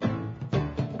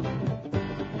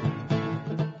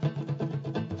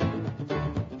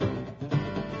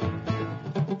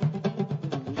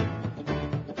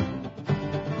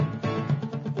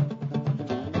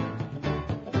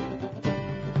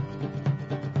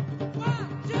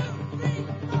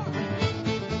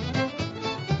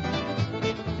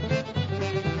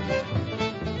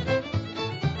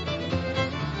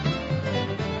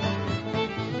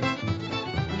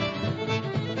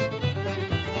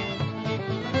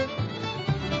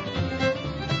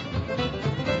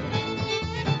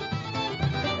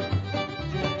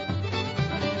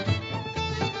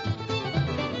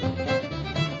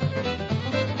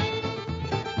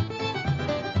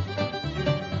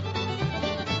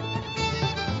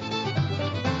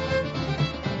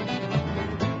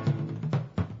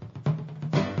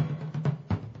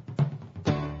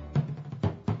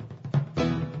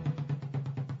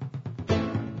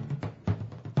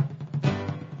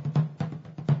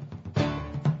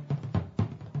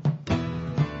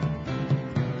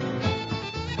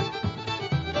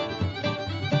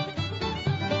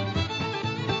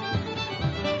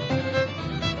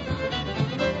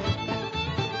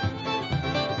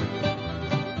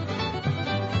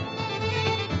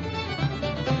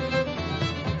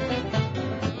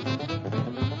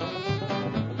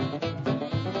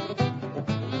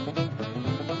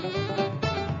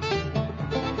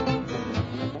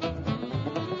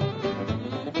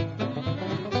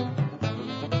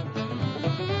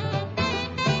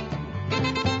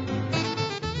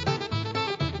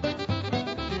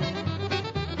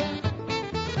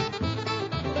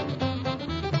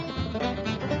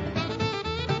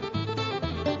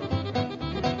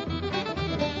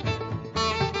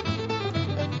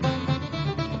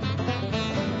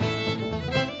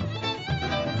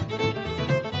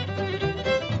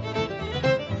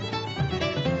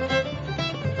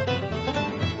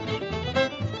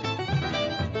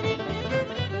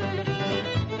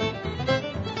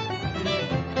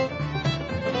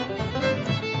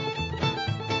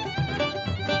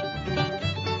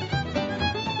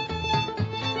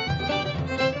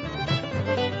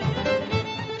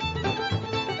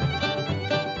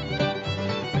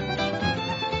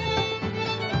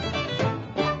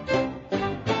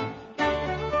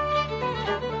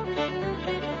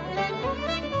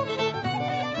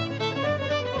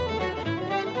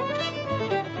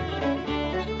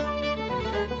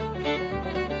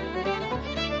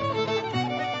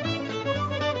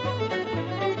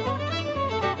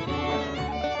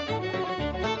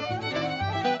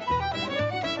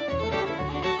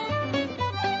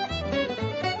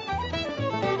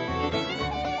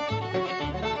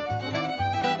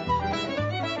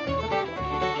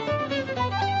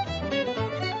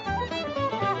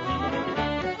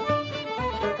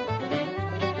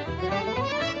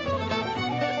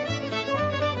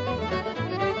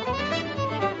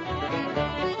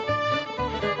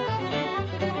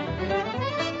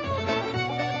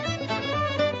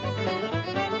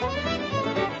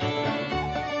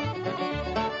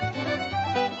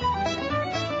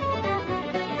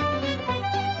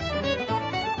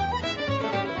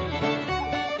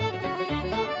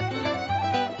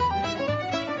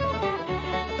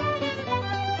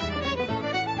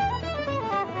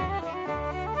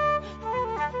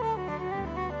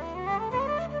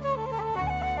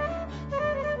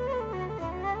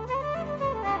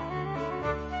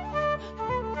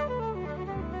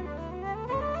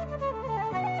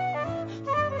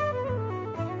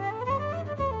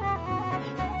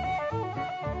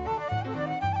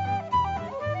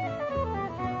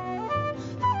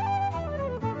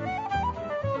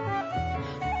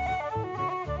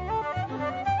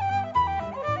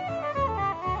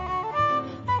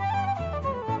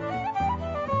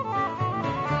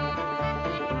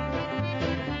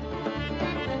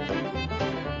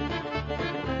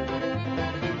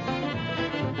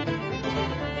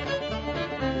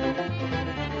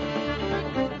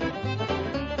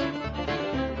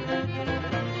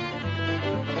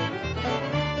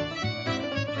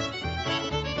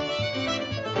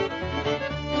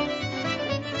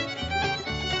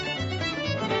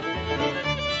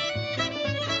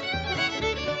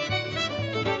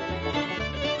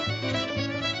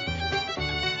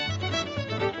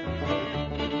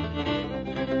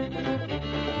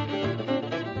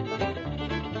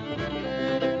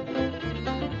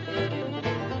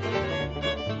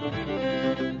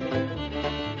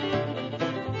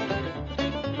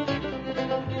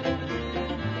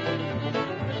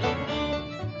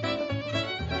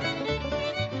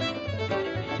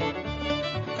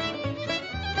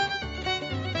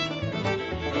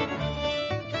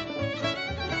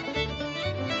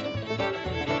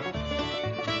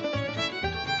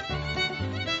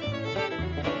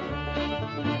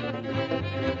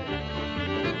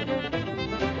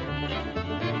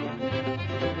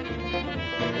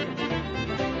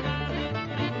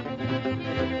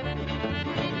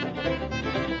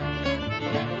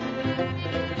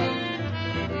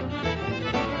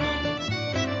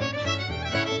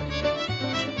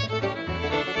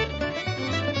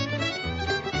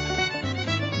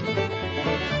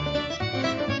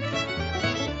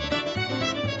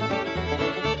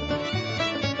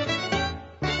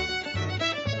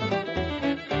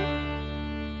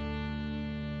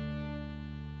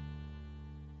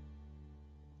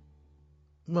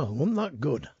 Well, wasn't that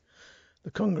good?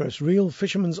 The Congress Reel,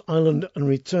 Fisherman's Island and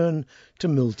Return to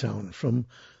Milltown from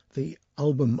the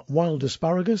album Wild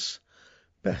Asparagus,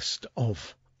 Best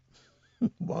of.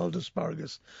 Wild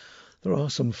Asparagus. There are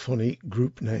some funny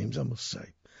group names, I must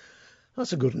say.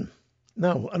 That's a good one.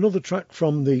 Now, another track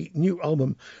from the new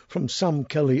album from Sam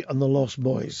Kelly and the Lost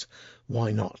Boys,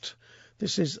 Why Not?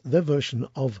 This is their version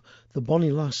of The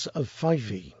Bonnie Lass of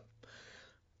Fyvie.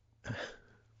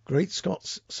 Great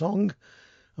Scots song,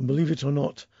 and believe it or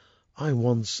not, I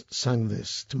once sang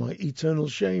this to my eternal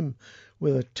shame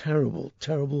with a terrible,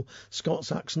 terrible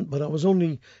Scots accent, but I was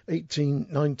only 18,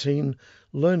 19,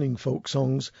 learning folk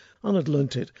songs, and had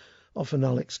learnt it off an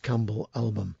Alex Campbell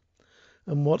album.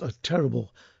 And what a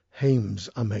terrible hames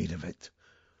I made of it,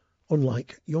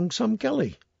 unlike young Sam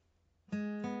Kelly.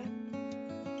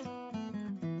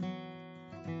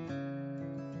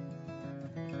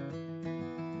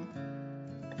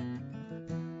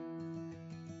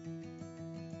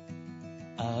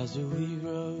 As we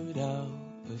rode out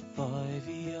of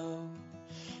Fyvie,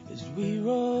 as we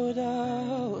rode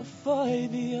out of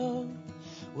Fyvie,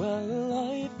 well,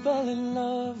 I fell in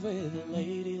love with a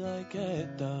lady like a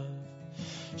dove.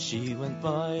 She went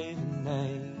by the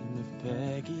name of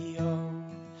Peggy O.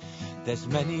 There's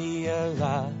many a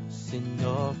lass in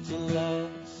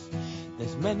Nautilus,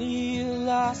 there's many a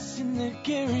lass in the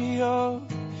Kirrio,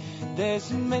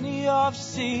 there's many I've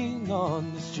seen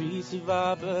on the streets of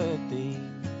Aberdeen,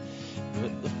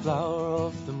 but the flower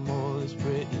of them all is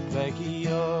pretty Peggy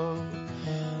O.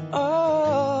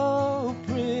 Oh,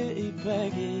 pretty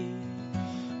Peggy,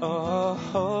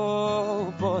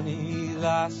 oh, bonny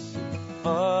lass of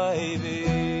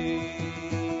Fyvie.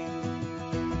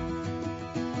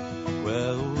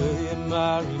 Well, will you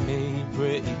marry me,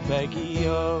 pretty Peggy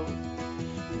O?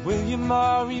 Will you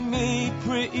marry me,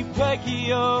 pretty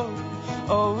Peggy O?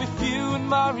 Oh, if you would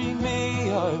marry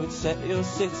me, I would set your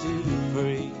city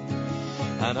free,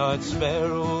 and I'd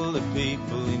spare all the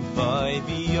people in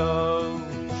Fyvie.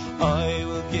 I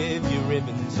will give you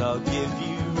ribbons, I'll give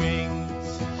you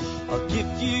rings, I'll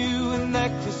give you a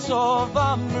necklace of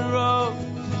amber rose,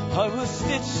 I will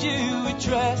stitch you a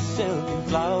dress, silk and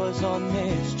flowers on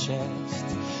its chest,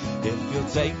 if you'll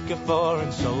take a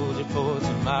foreign soldier for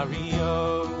to marry.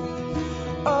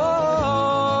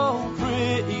 Oh,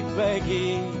 pretty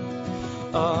Peggy,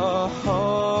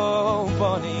 oh,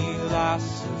 bonny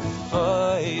lass of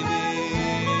Fyvie.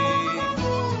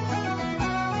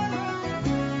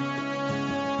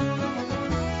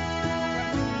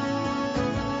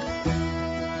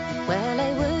 Well,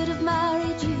 I would have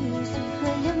married you, sweet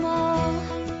William O.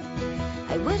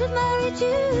 I would have married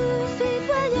you, sweet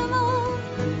William O.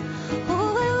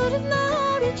 Oh, I would have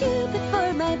married you, but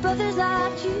for my brothers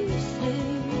that you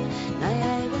slew, now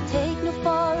I will take no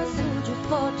for a soldier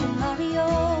for to marry.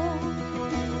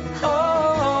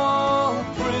 Oh,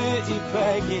 pretty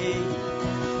Peggy,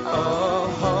 oh,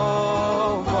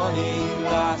 bonny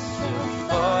lass of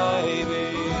Fyvie.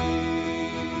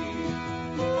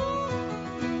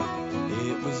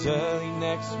 It was early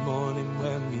next morning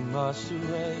when we marched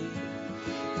away.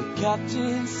 The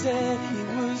captain said he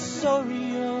was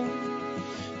sorry, oh.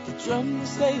 The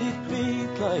drums they did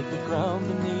beat like the ground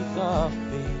beneath our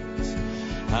feet,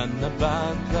 and the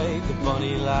band played the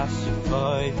bonny lass of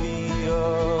Fyvie,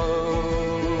 oh.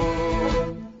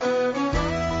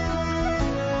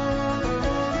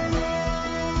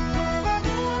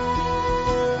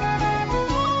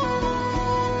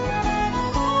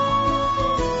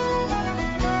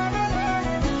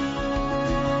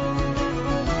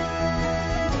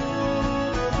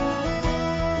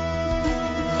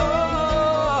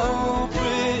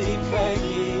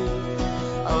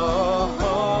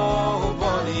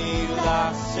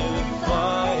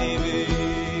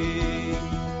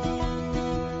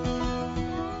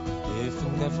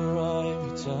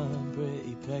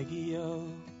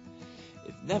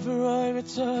 Never I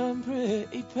return,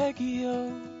 pretty Peggy,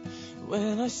 oh.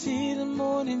 When I see the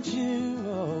morning dew,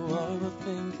 oh, I will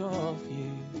think of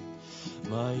you,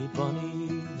 my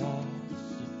bonny lass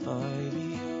of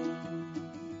Fyvie, oh.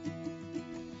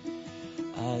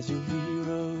 As we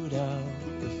rode out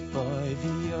of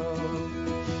Fyvie, oh.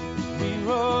 As we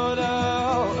rode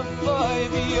out of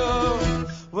Fyvie, oh.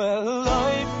 Well,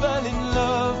 I fell in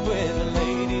love with a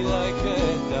lady like a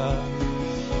dove.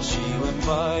 She went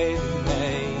by the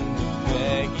name of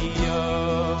Peggy, oh.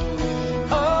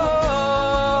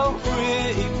 Oh,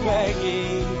 pretty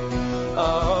Peggy,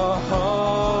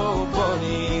 oh,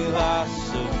 bonny lass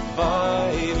of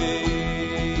Fyvie.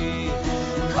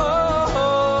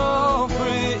 Oh,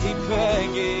 pretty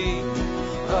Peggy,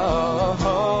 oh,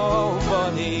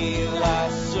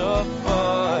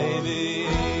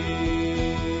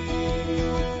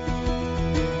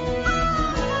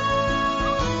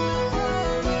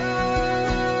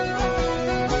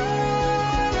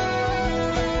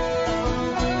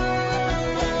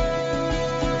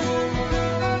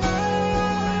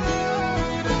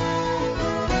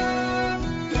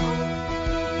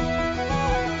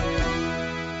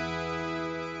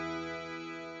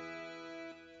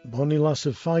 Lass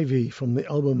of 5e from the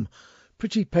album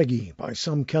Pretty Peggy by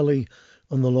Sam Kelly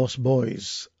and the Lost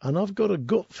Boys. And I've got a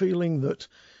gut feeling that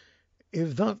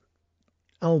if that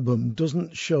album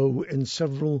doesn't show in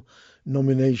several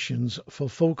nominations for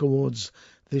Folk Awards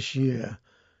this year,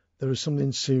 there is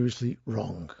something seriously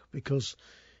wrong, because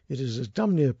it is as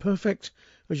damn near perfect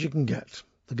as you can get.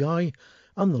 The guy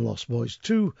and the Lost Boys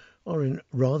too are in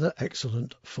rather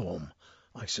excellent form,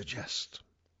 I suggest.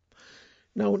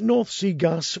 Now, North Sea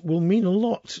Gas will mean a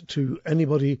lot to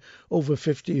anybody over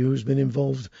 50 who's been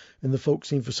involved in the folk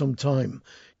scene for some time.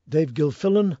 Dave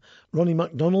Gilfillan, Ronnie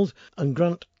MacDonald and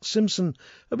Grant Simpson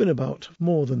have been about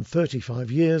more than 35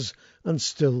 years and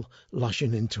still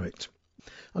lashing into it.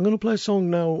 I'm going to play a song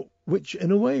now which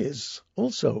in a way is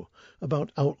also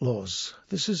about outlaws.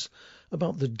 This is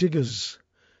about the diggers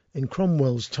in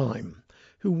Cromwell's time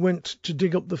who went to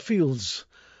dig up the fields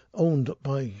owned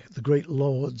by the great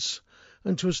lords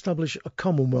and to establish a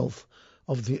commonwealth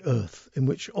of the earth in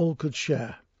which all could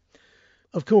share.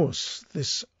 Of course,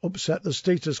 this upset the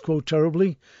status quo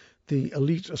terribly. The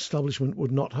elite establishment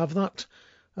would not have that,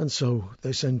 and so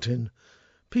they sent in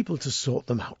people to sort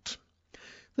them out.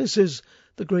 This is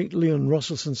the great Leon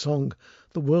Rosselson song,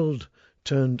 The World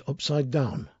Turned Upside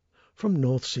Down, from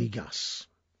North Sea Gas.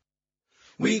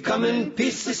 We come in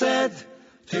peace, they said,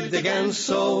 to dig and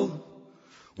sow.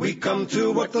 We come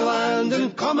to work the land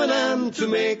in common and to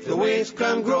make the waste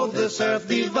ground grow, this earth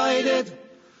divided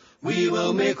we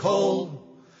will make whole,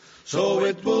 so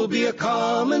it will be a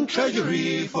common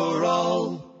treasury for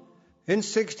all. In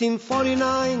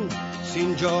 1649,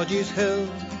 St. George's Hill,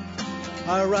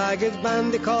 a ragged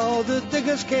band they called the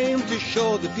diggers came to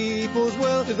show the people's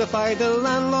will. To defy the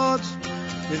landlords,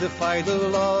 to defy the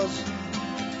laws,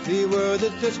 they were the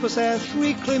dispossessed,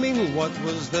 reclaiming what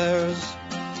was theirs.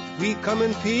 We come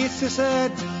in peace, they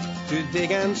said, to dig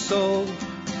and sow.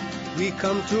 We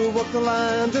come to work the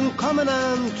land in common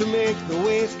and to make the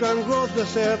waste ground grow,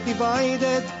 this earth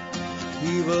divided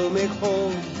we will make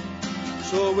whole,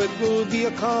 so it will be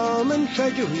a common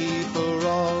treasury for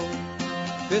all.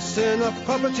 This sin of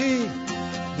property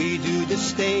we do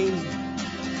disdain.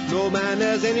 No man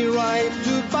has any right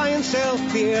to buy and sell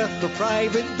the earth for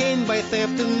private gain. By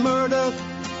theft and murder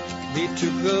they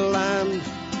took the land.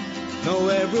 Now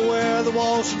everywhere the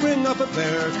walls spring up at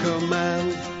their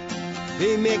command.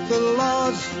 They make the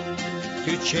laws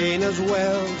to chain as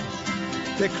well.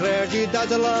 The clergy does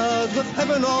the laws with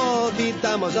heaven, or be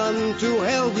damned unto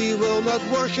hell. We will not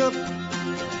worship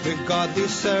the God they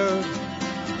serve,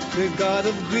 the God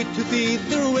of greed to feed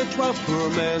the rich while poor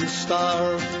men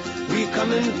starve. We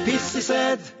come in peace, they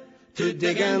said, to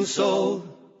dig and sow.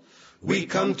 We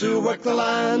come to work the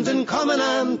land in common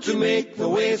and to make the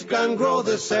waste ground grow,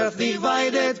 this earth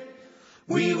divided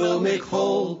we will make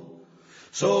whole,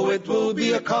 so it will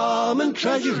be a common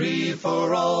treasury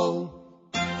for all.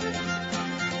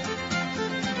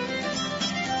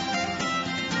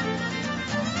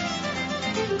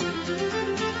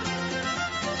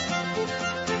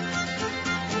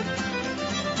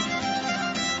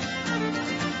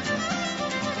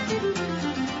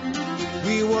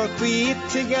 We work, we eat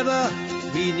together,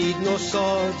 we need no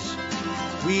swords.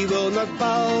 We will not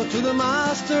bow to the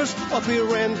masters or pay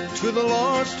rent to the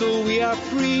lords till we are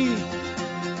free,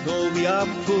 though we are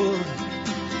poor.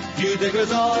 You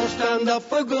diggers all stand up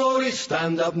for glory,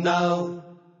 stand up now.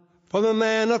 For the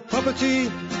men of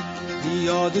property, the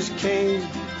orders came.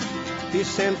 They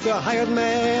sent the hired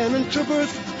men and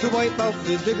troopers to wipe out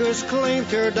the diggers' claim,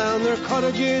 tear down their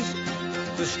cottages,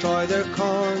 destroy their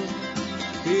corn.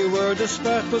 They were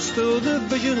dispersed, but still the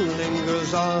vision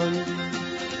lingers on.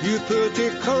 You poor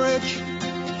take courage,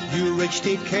 you rich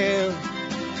take care.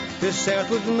 This earth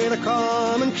was made a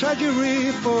common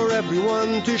treasury for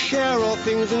everyone to share, all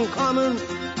things in common,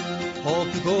 all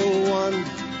people one.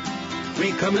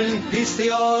 We come in peace,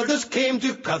 the orders came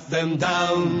to cut them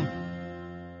down.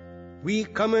 We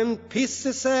come in peace,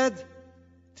 they said,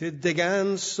 to dig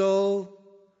and sow.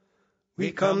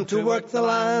 We come to work the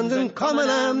land in common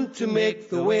and to make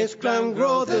the waste ground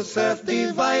grow, this earth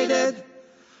divided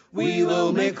we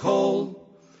will make whole,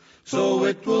 so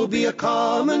it will be a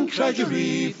common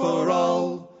treasury for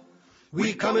all.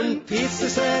 We come in peace, they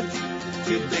said,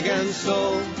 to dig and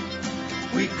sow.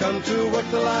 We come to work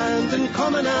the land in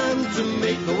common and to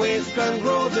make the waste ground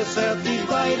grow, this earth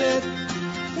divided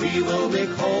we will make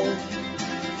whole,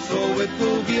 so it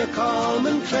will be a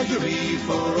common treasury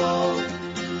for all.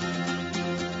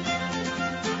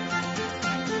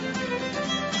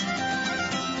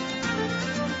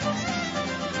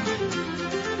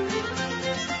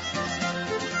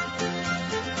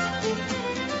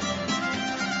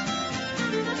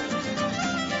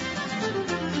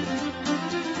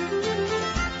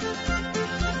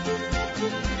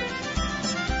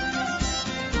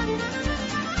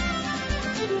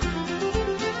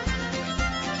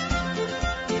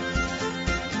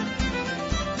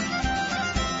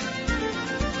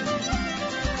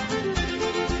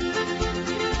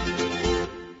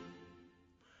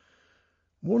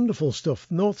 Wonderful stuff.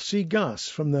 North Sea Gas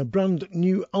from their brand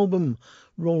new album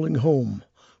Rolling Home,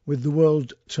 with the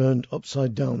world turned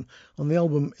upside down. And the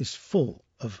album is full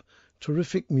of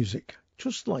terrific music,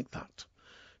 just like that.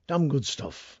 Damn good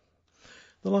stuff.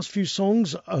 The last few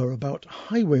songs are about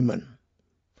highwaymen.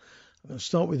 I'm going to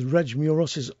start with Reg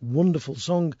Muros's wonderful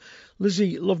song,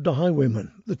 Lizzie Loved a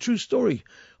Highwayman, the true story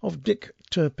of Dick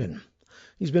Turpin.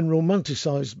 He's been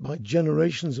romanticised by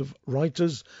generations of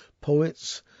writers,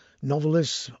 poets,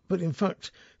 novelists, but in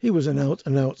fact he was an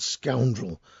out-and-out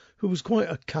scoundrel who was quite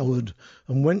a coward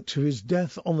and went to his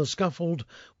death on the scaffold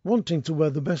wanting to wear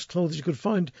the best clothes he could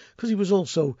find because he was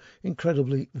also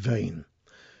incredibly vain.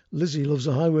 Lizzie Loves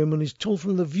a Highwayman is told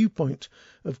from the viewpoint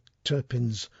of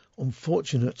Turpin's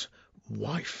unfortunate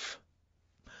wife.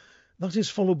 That is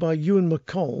followed by Ewan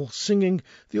MacColl singing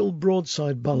the old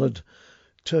broadside ballad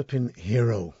Turpin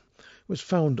Hero. It was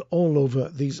found all over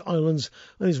these islands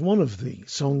and is one of the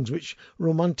songs which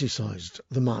romanticised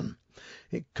the man.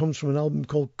 It comes from an album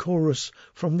called Chorus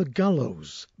from the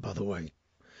Gallows, by the way,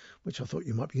 which I thought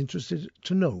you might be interested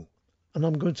to know. And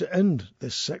I'm going to end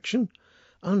this section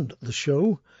and the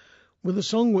show with a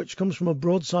song which comes from a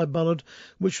broadside ballad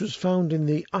which was found in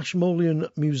the Ashmolean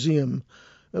Museum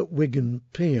at Wigan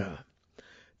Pier.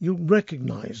 You'll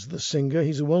recognise the singer.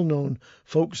 He's a well-known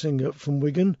folk singer from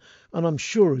Wigan, and I'm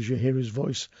sure as you hear his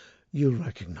voice, you'll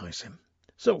recognise him.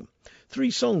 So,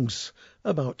 3 songs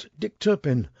about Dick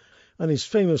Turpin and his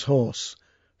famous horse,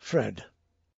 Fred.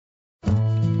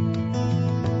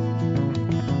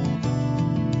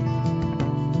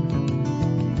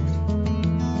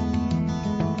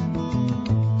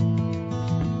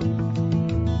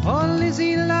 Oh,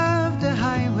 Lizzie loved a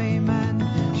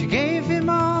highwayman. She gave him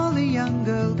all the young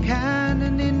girl can,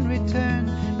 and in return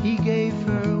he gave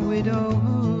her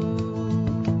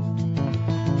widowhood.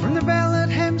 From the bell at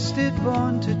Hampstead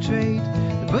born to trade,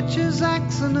 the butcher's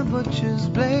axe and the butcher's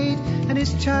blade, and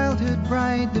his childhood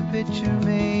bride the picture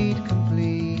made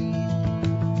complete.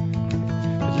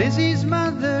 But Lizzie's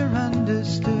mother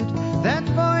understood that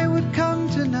boy would come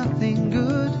to nothing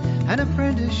good. An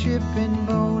apprenticeship in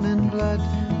bone and blood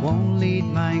won't lead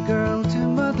my girl to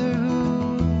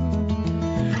motherhood.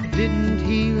 Didn't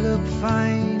he look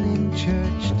fine in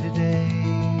church today?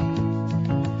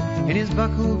 In his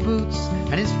buckled boots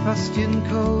and his fustian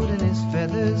coat and his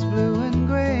feathers blue and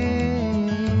grey.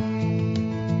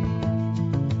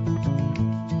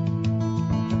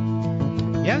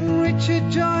 Young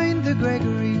Richard joined the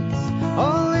Gregorys,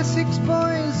 all Essex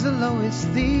boys, the lowest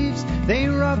thieves. They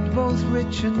robbed both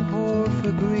rich and poor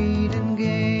for greed and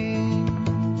gain.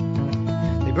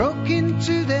 They broke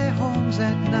into their homes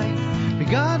at night,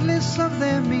 regardless of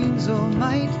their means or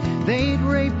might. They'd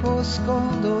rape or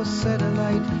scold or set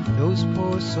alight those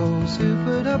poor souls who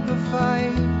put up a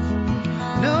fight.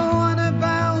 No honor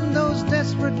bound those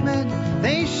desperate men.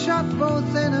 They shot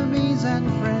both enemies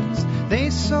and friends. They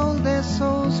sold their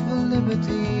souls for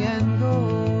liberty and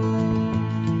gold.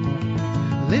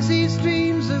 Lizzie's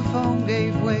dreams of home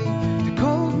gave way to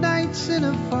cold nights in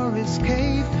a forest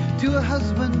cave, to a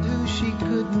husband who she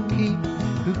couldn't keep,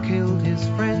 who killed his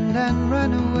friend and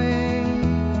ran away.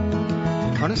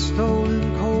 On a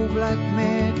stolen coal-black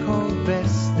mare called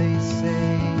Bess, they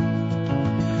say.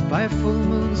 By a full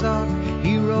moon's arc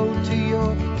he rode to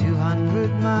York,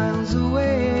 200 miles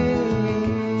away.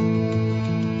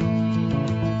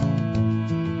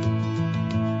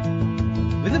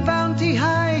 With a bounty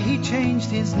high he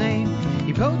changed his name.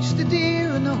 He poached a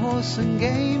deer and a horse and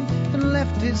game, and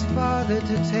left his father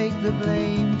to take the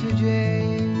blame to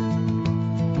jail.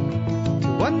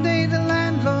 Till one day the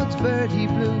landlord's bird he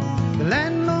blew. The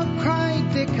landlord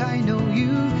cried, Dick, I know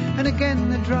you. And again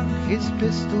the drunk his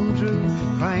pistol drew,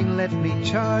 crying, let me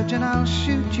charge and I'll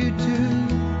shoot you too.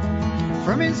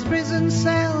 From his prison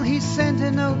cell he sent a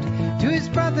note to his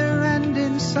brother, and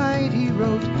inside he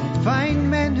wrote, find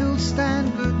men who'll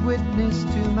stand good witness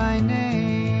to my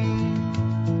name.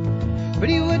 But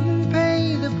he wouldn't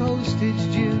pay the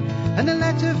postage due, and the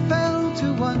letter fell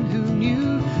to one who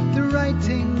knew the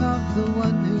writing of the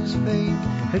one whose fame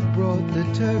had brought the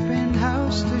Turpin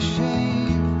house to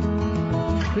shame.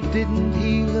 But didn't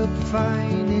he look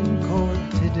fine in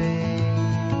court today?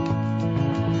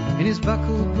 In his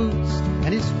buckled boots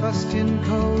and his fustian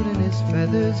coat and his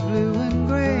feathers blue and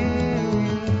grey.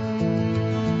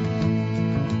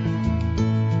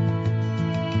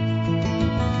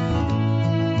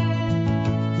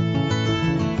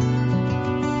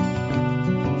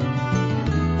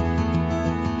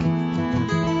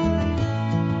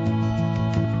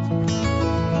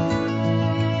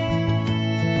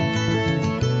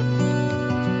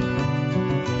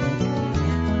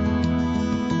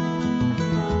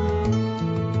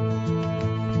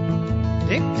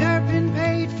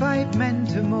 brave men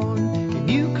to mourn. In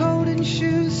new coat and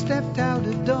shoes stepped out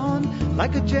at dawn.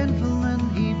 Like a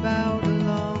gentleman he bowed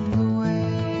along the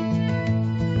way.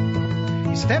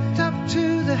 He stepped up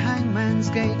to the hangman's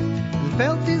gate and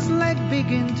felt his leg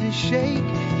begin to shake.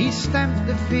 He stamped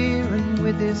the fear and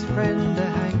with his friend the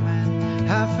hangman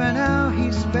half an hour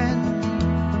he spent.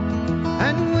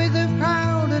 And with a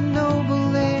proud and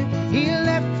noble air he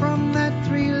leapt from that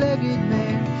three-legged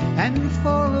mare. And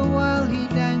for a while he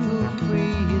dangled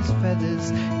free, his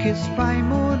feathers kissed by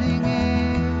morning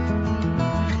air.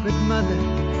 But mother,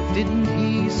 didn't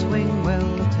he swing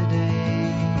well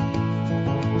today?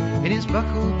 In his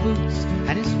buckled boots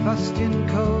and his fustian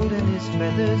coat and his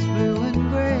feathers blue and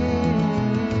grey.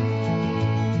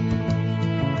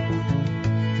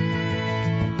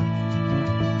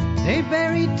 They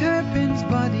buried Turpin's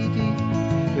body deep,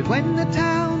 but when the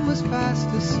town was fast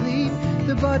asleep,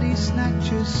 the body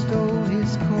snatchers stole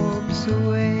his corpse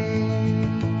away.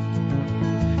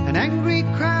 An angry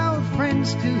crowd,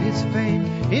 friends to his fame,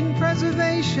 in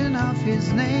preservation of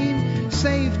his name,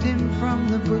 saved him from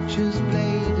the butcher's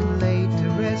blade and laid to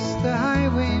rest the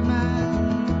highwayman.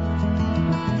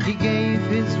 He gave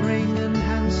his ring and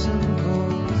handsome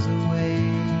clothes away,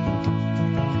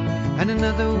 and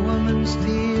another woman's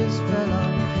tears fell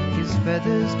on his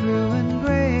feathers blue and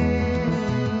grey.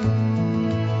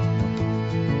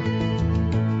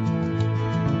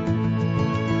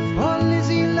 Poor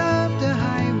Lizzie loved a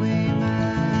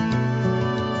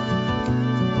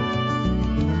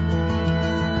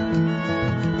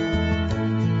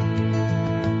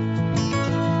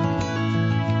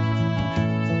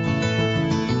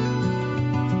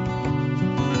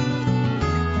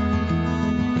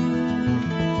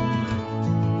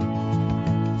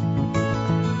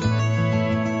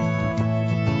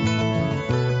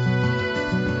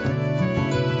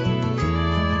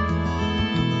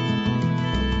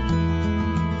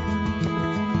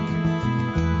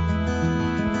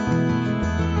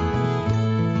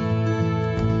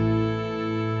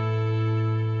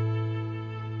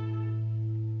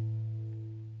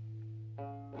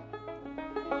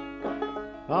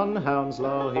On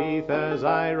Hounslow Heath as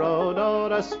I rode,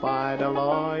 I espied a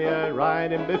lawyer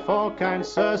riding before. Kind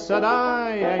sir, said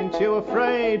I, ain't you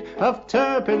afraid of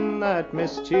Turpin, that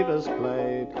mischievous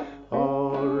blade?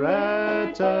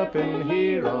 Ho-re, Turpin,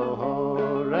 hero,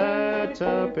 ho-re,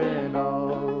 Turpin,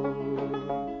 oh.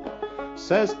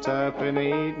 Says Turpin,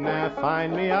 he'd ne'er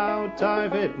find me out,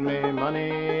 I've hid me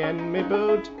money in me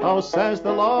boot. Oh, says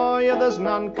the lawyer, there's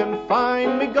none can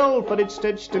find me gold, for it's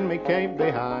stitched in me cape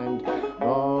behind.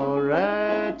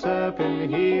 Ho-re, Turpin,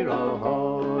 hero,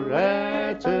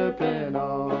 ho-re, Turpin,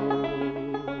 oh.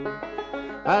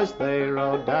 As they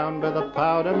rode down by the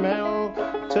powder mill,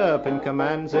 Turpin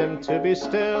commands him to be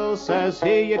still. Says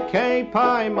he, your cape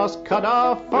I must cut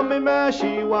off, for me mare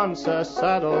she wants a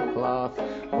saddlecloth.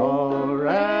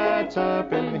 Ho-re,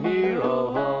 Turpin,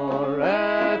 hero,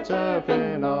 ho-re,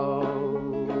 Turpin, oh.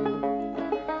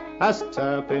 As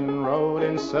Turpin rode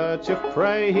in search of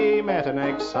prey, he met an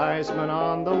exciseman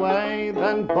on the way.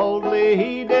 Then boldly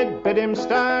he did bid him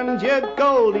stand. Your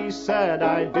gold, he said,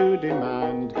 I do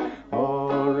demand.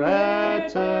 Ho-re,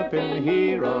 Turpin,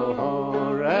 hero,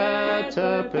 ho-re,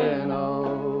 Turpin,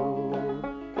 oh.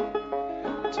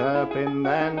 Turpin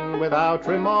then, without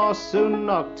remorse, soon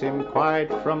knocked him quite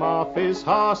from off his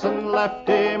horse and left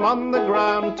him on the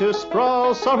ground to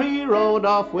sprawl. So he rode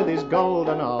off with his gold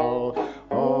and all.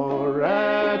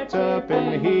 Ho-re,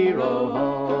 Turpin, hero,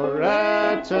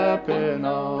 ho-re, Turpin,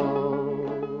 oh.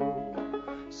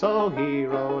 So he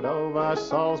rode over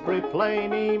Salisbury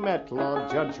Plain, he met Lord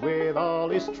Judge with all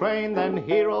his train. Then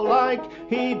hero-like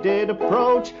he did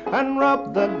approach and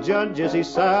robbed the judge as he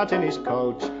sat in his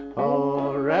coach.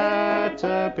 Ho-re,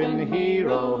 Turpin,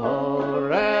 hero,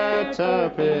 ho-re,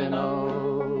 Turpin, oh.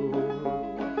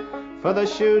 For the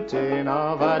shooting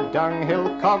of a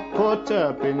dunghill cock, poor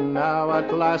Turpin now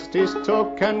at last is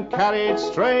took and carried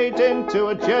straight into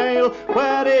a jail,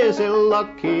 where his ill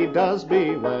luck he does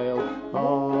bewail.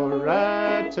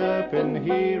 Ho-re, Turpin,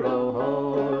 hero,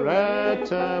 ho-re,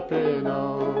 Turpin,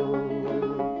 oh.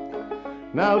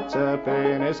 Now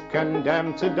Turpin is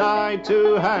condemned to die,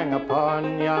 to hang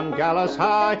upon yon gallows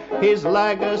high. His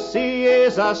legacy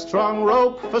is a strong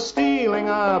rope for stealing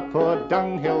a poor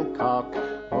dunghill cock.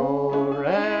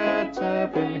 Ho-re,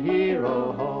 Turpin,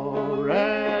 hero,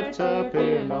 ho-re,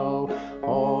 Turpin, oh.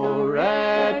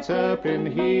 Ho-re, Turpin,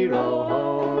 hero,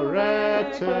 ho-re,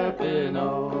 Turpin,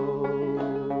 oh.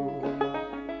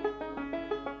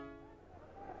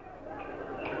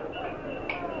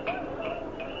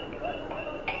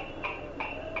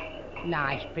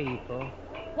 Nice people.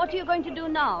 What are you going to do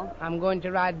now? I'm going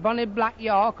to ride Bonnie Black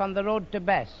York on the road to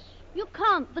Bess. You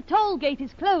can't. The toll gate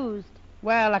is closed.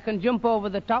 Well, I can jump over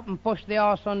the top and push the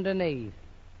horse underneath.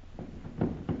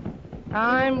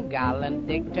 I'm gallant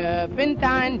Dick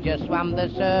Turpentine, just swam the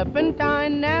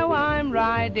Serpentine, now I'm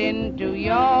riding to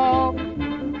York.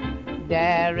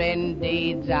 Daring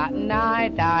deeds at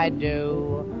night I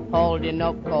do, holding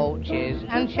up coaches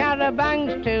and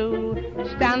charabancs too.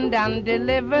 Stand and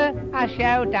deliver, I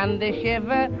shout and they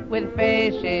shiver, with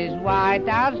faces white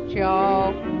as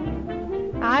chalk.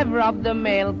 I've robbed the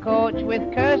mail coach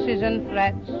with curses and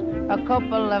threats, a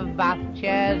couple of bath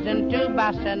chairs and 2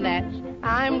 bassinets.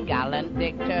 I'm gallant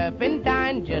Dick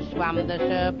Turpentine, just swam the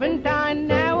Serpentine,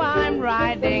 now I'm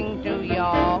riding to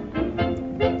York.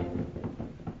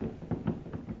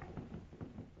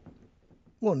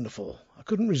 Wonderful. I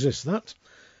couldn't resist that.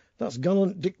 That's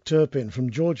Gallant Dick Turpin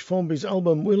from George Formby's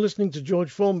album. We're listening to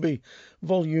George Formby,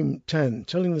 Volume 10,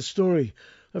 telling the story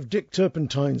of Dick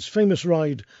Turpentine's famous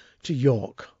ride to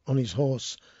York on his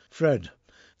horse, Fred.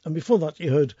 And before that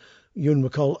you heard Ewan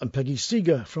MacColl and Peggy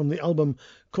Seeger from the album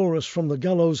Chorus from the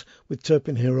Gallows with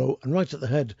Turpin Hero, and right at the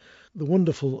head, the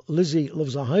wonderful Lizzie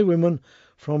Loves a Highwayman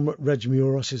from Reg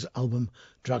Muiros's album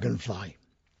Dragonfly.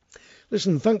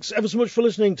 Listen, thanks ever so much for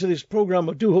listening to this programme.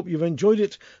 I do hope you've enjoyed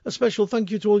it. A special thank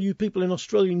you to all you people in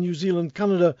Australia, New Zealand,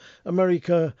 Canada,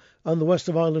 America and the west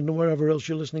of Ireland and wherever else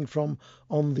you're listening from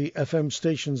on the FM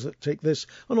stations that take this.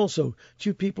 And also to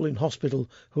you people in hospital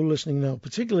who are listening now,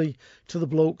 particularly to the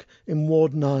bloke in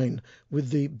Ward 9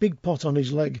 with the big pot on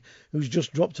his leg who's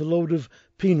just dropped a load of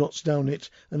peanuts down it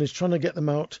and is trying to get them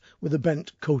out with a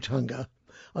bent coat hanger.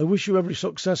 I wish you every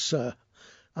success, sir.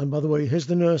 And by the way, here's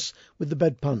the nurse with the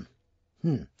bedpan.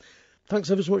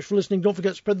 Thanks ever so much for listening. Don't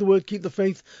forget, spread the word, keep the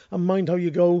faith, and mind how you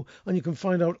go. And you can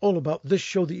find out all about this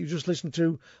show that you just listened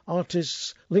to,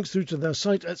 artists, links through to their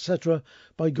site, etc.,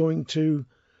 by going to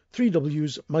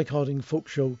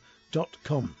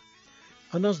www.mikehardingfolkshow.com.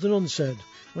 And as the nun said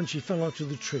when she fell out of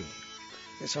the tree,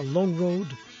 it's a long road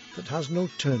that has no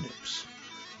turnips.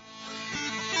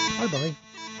 Bye-bye.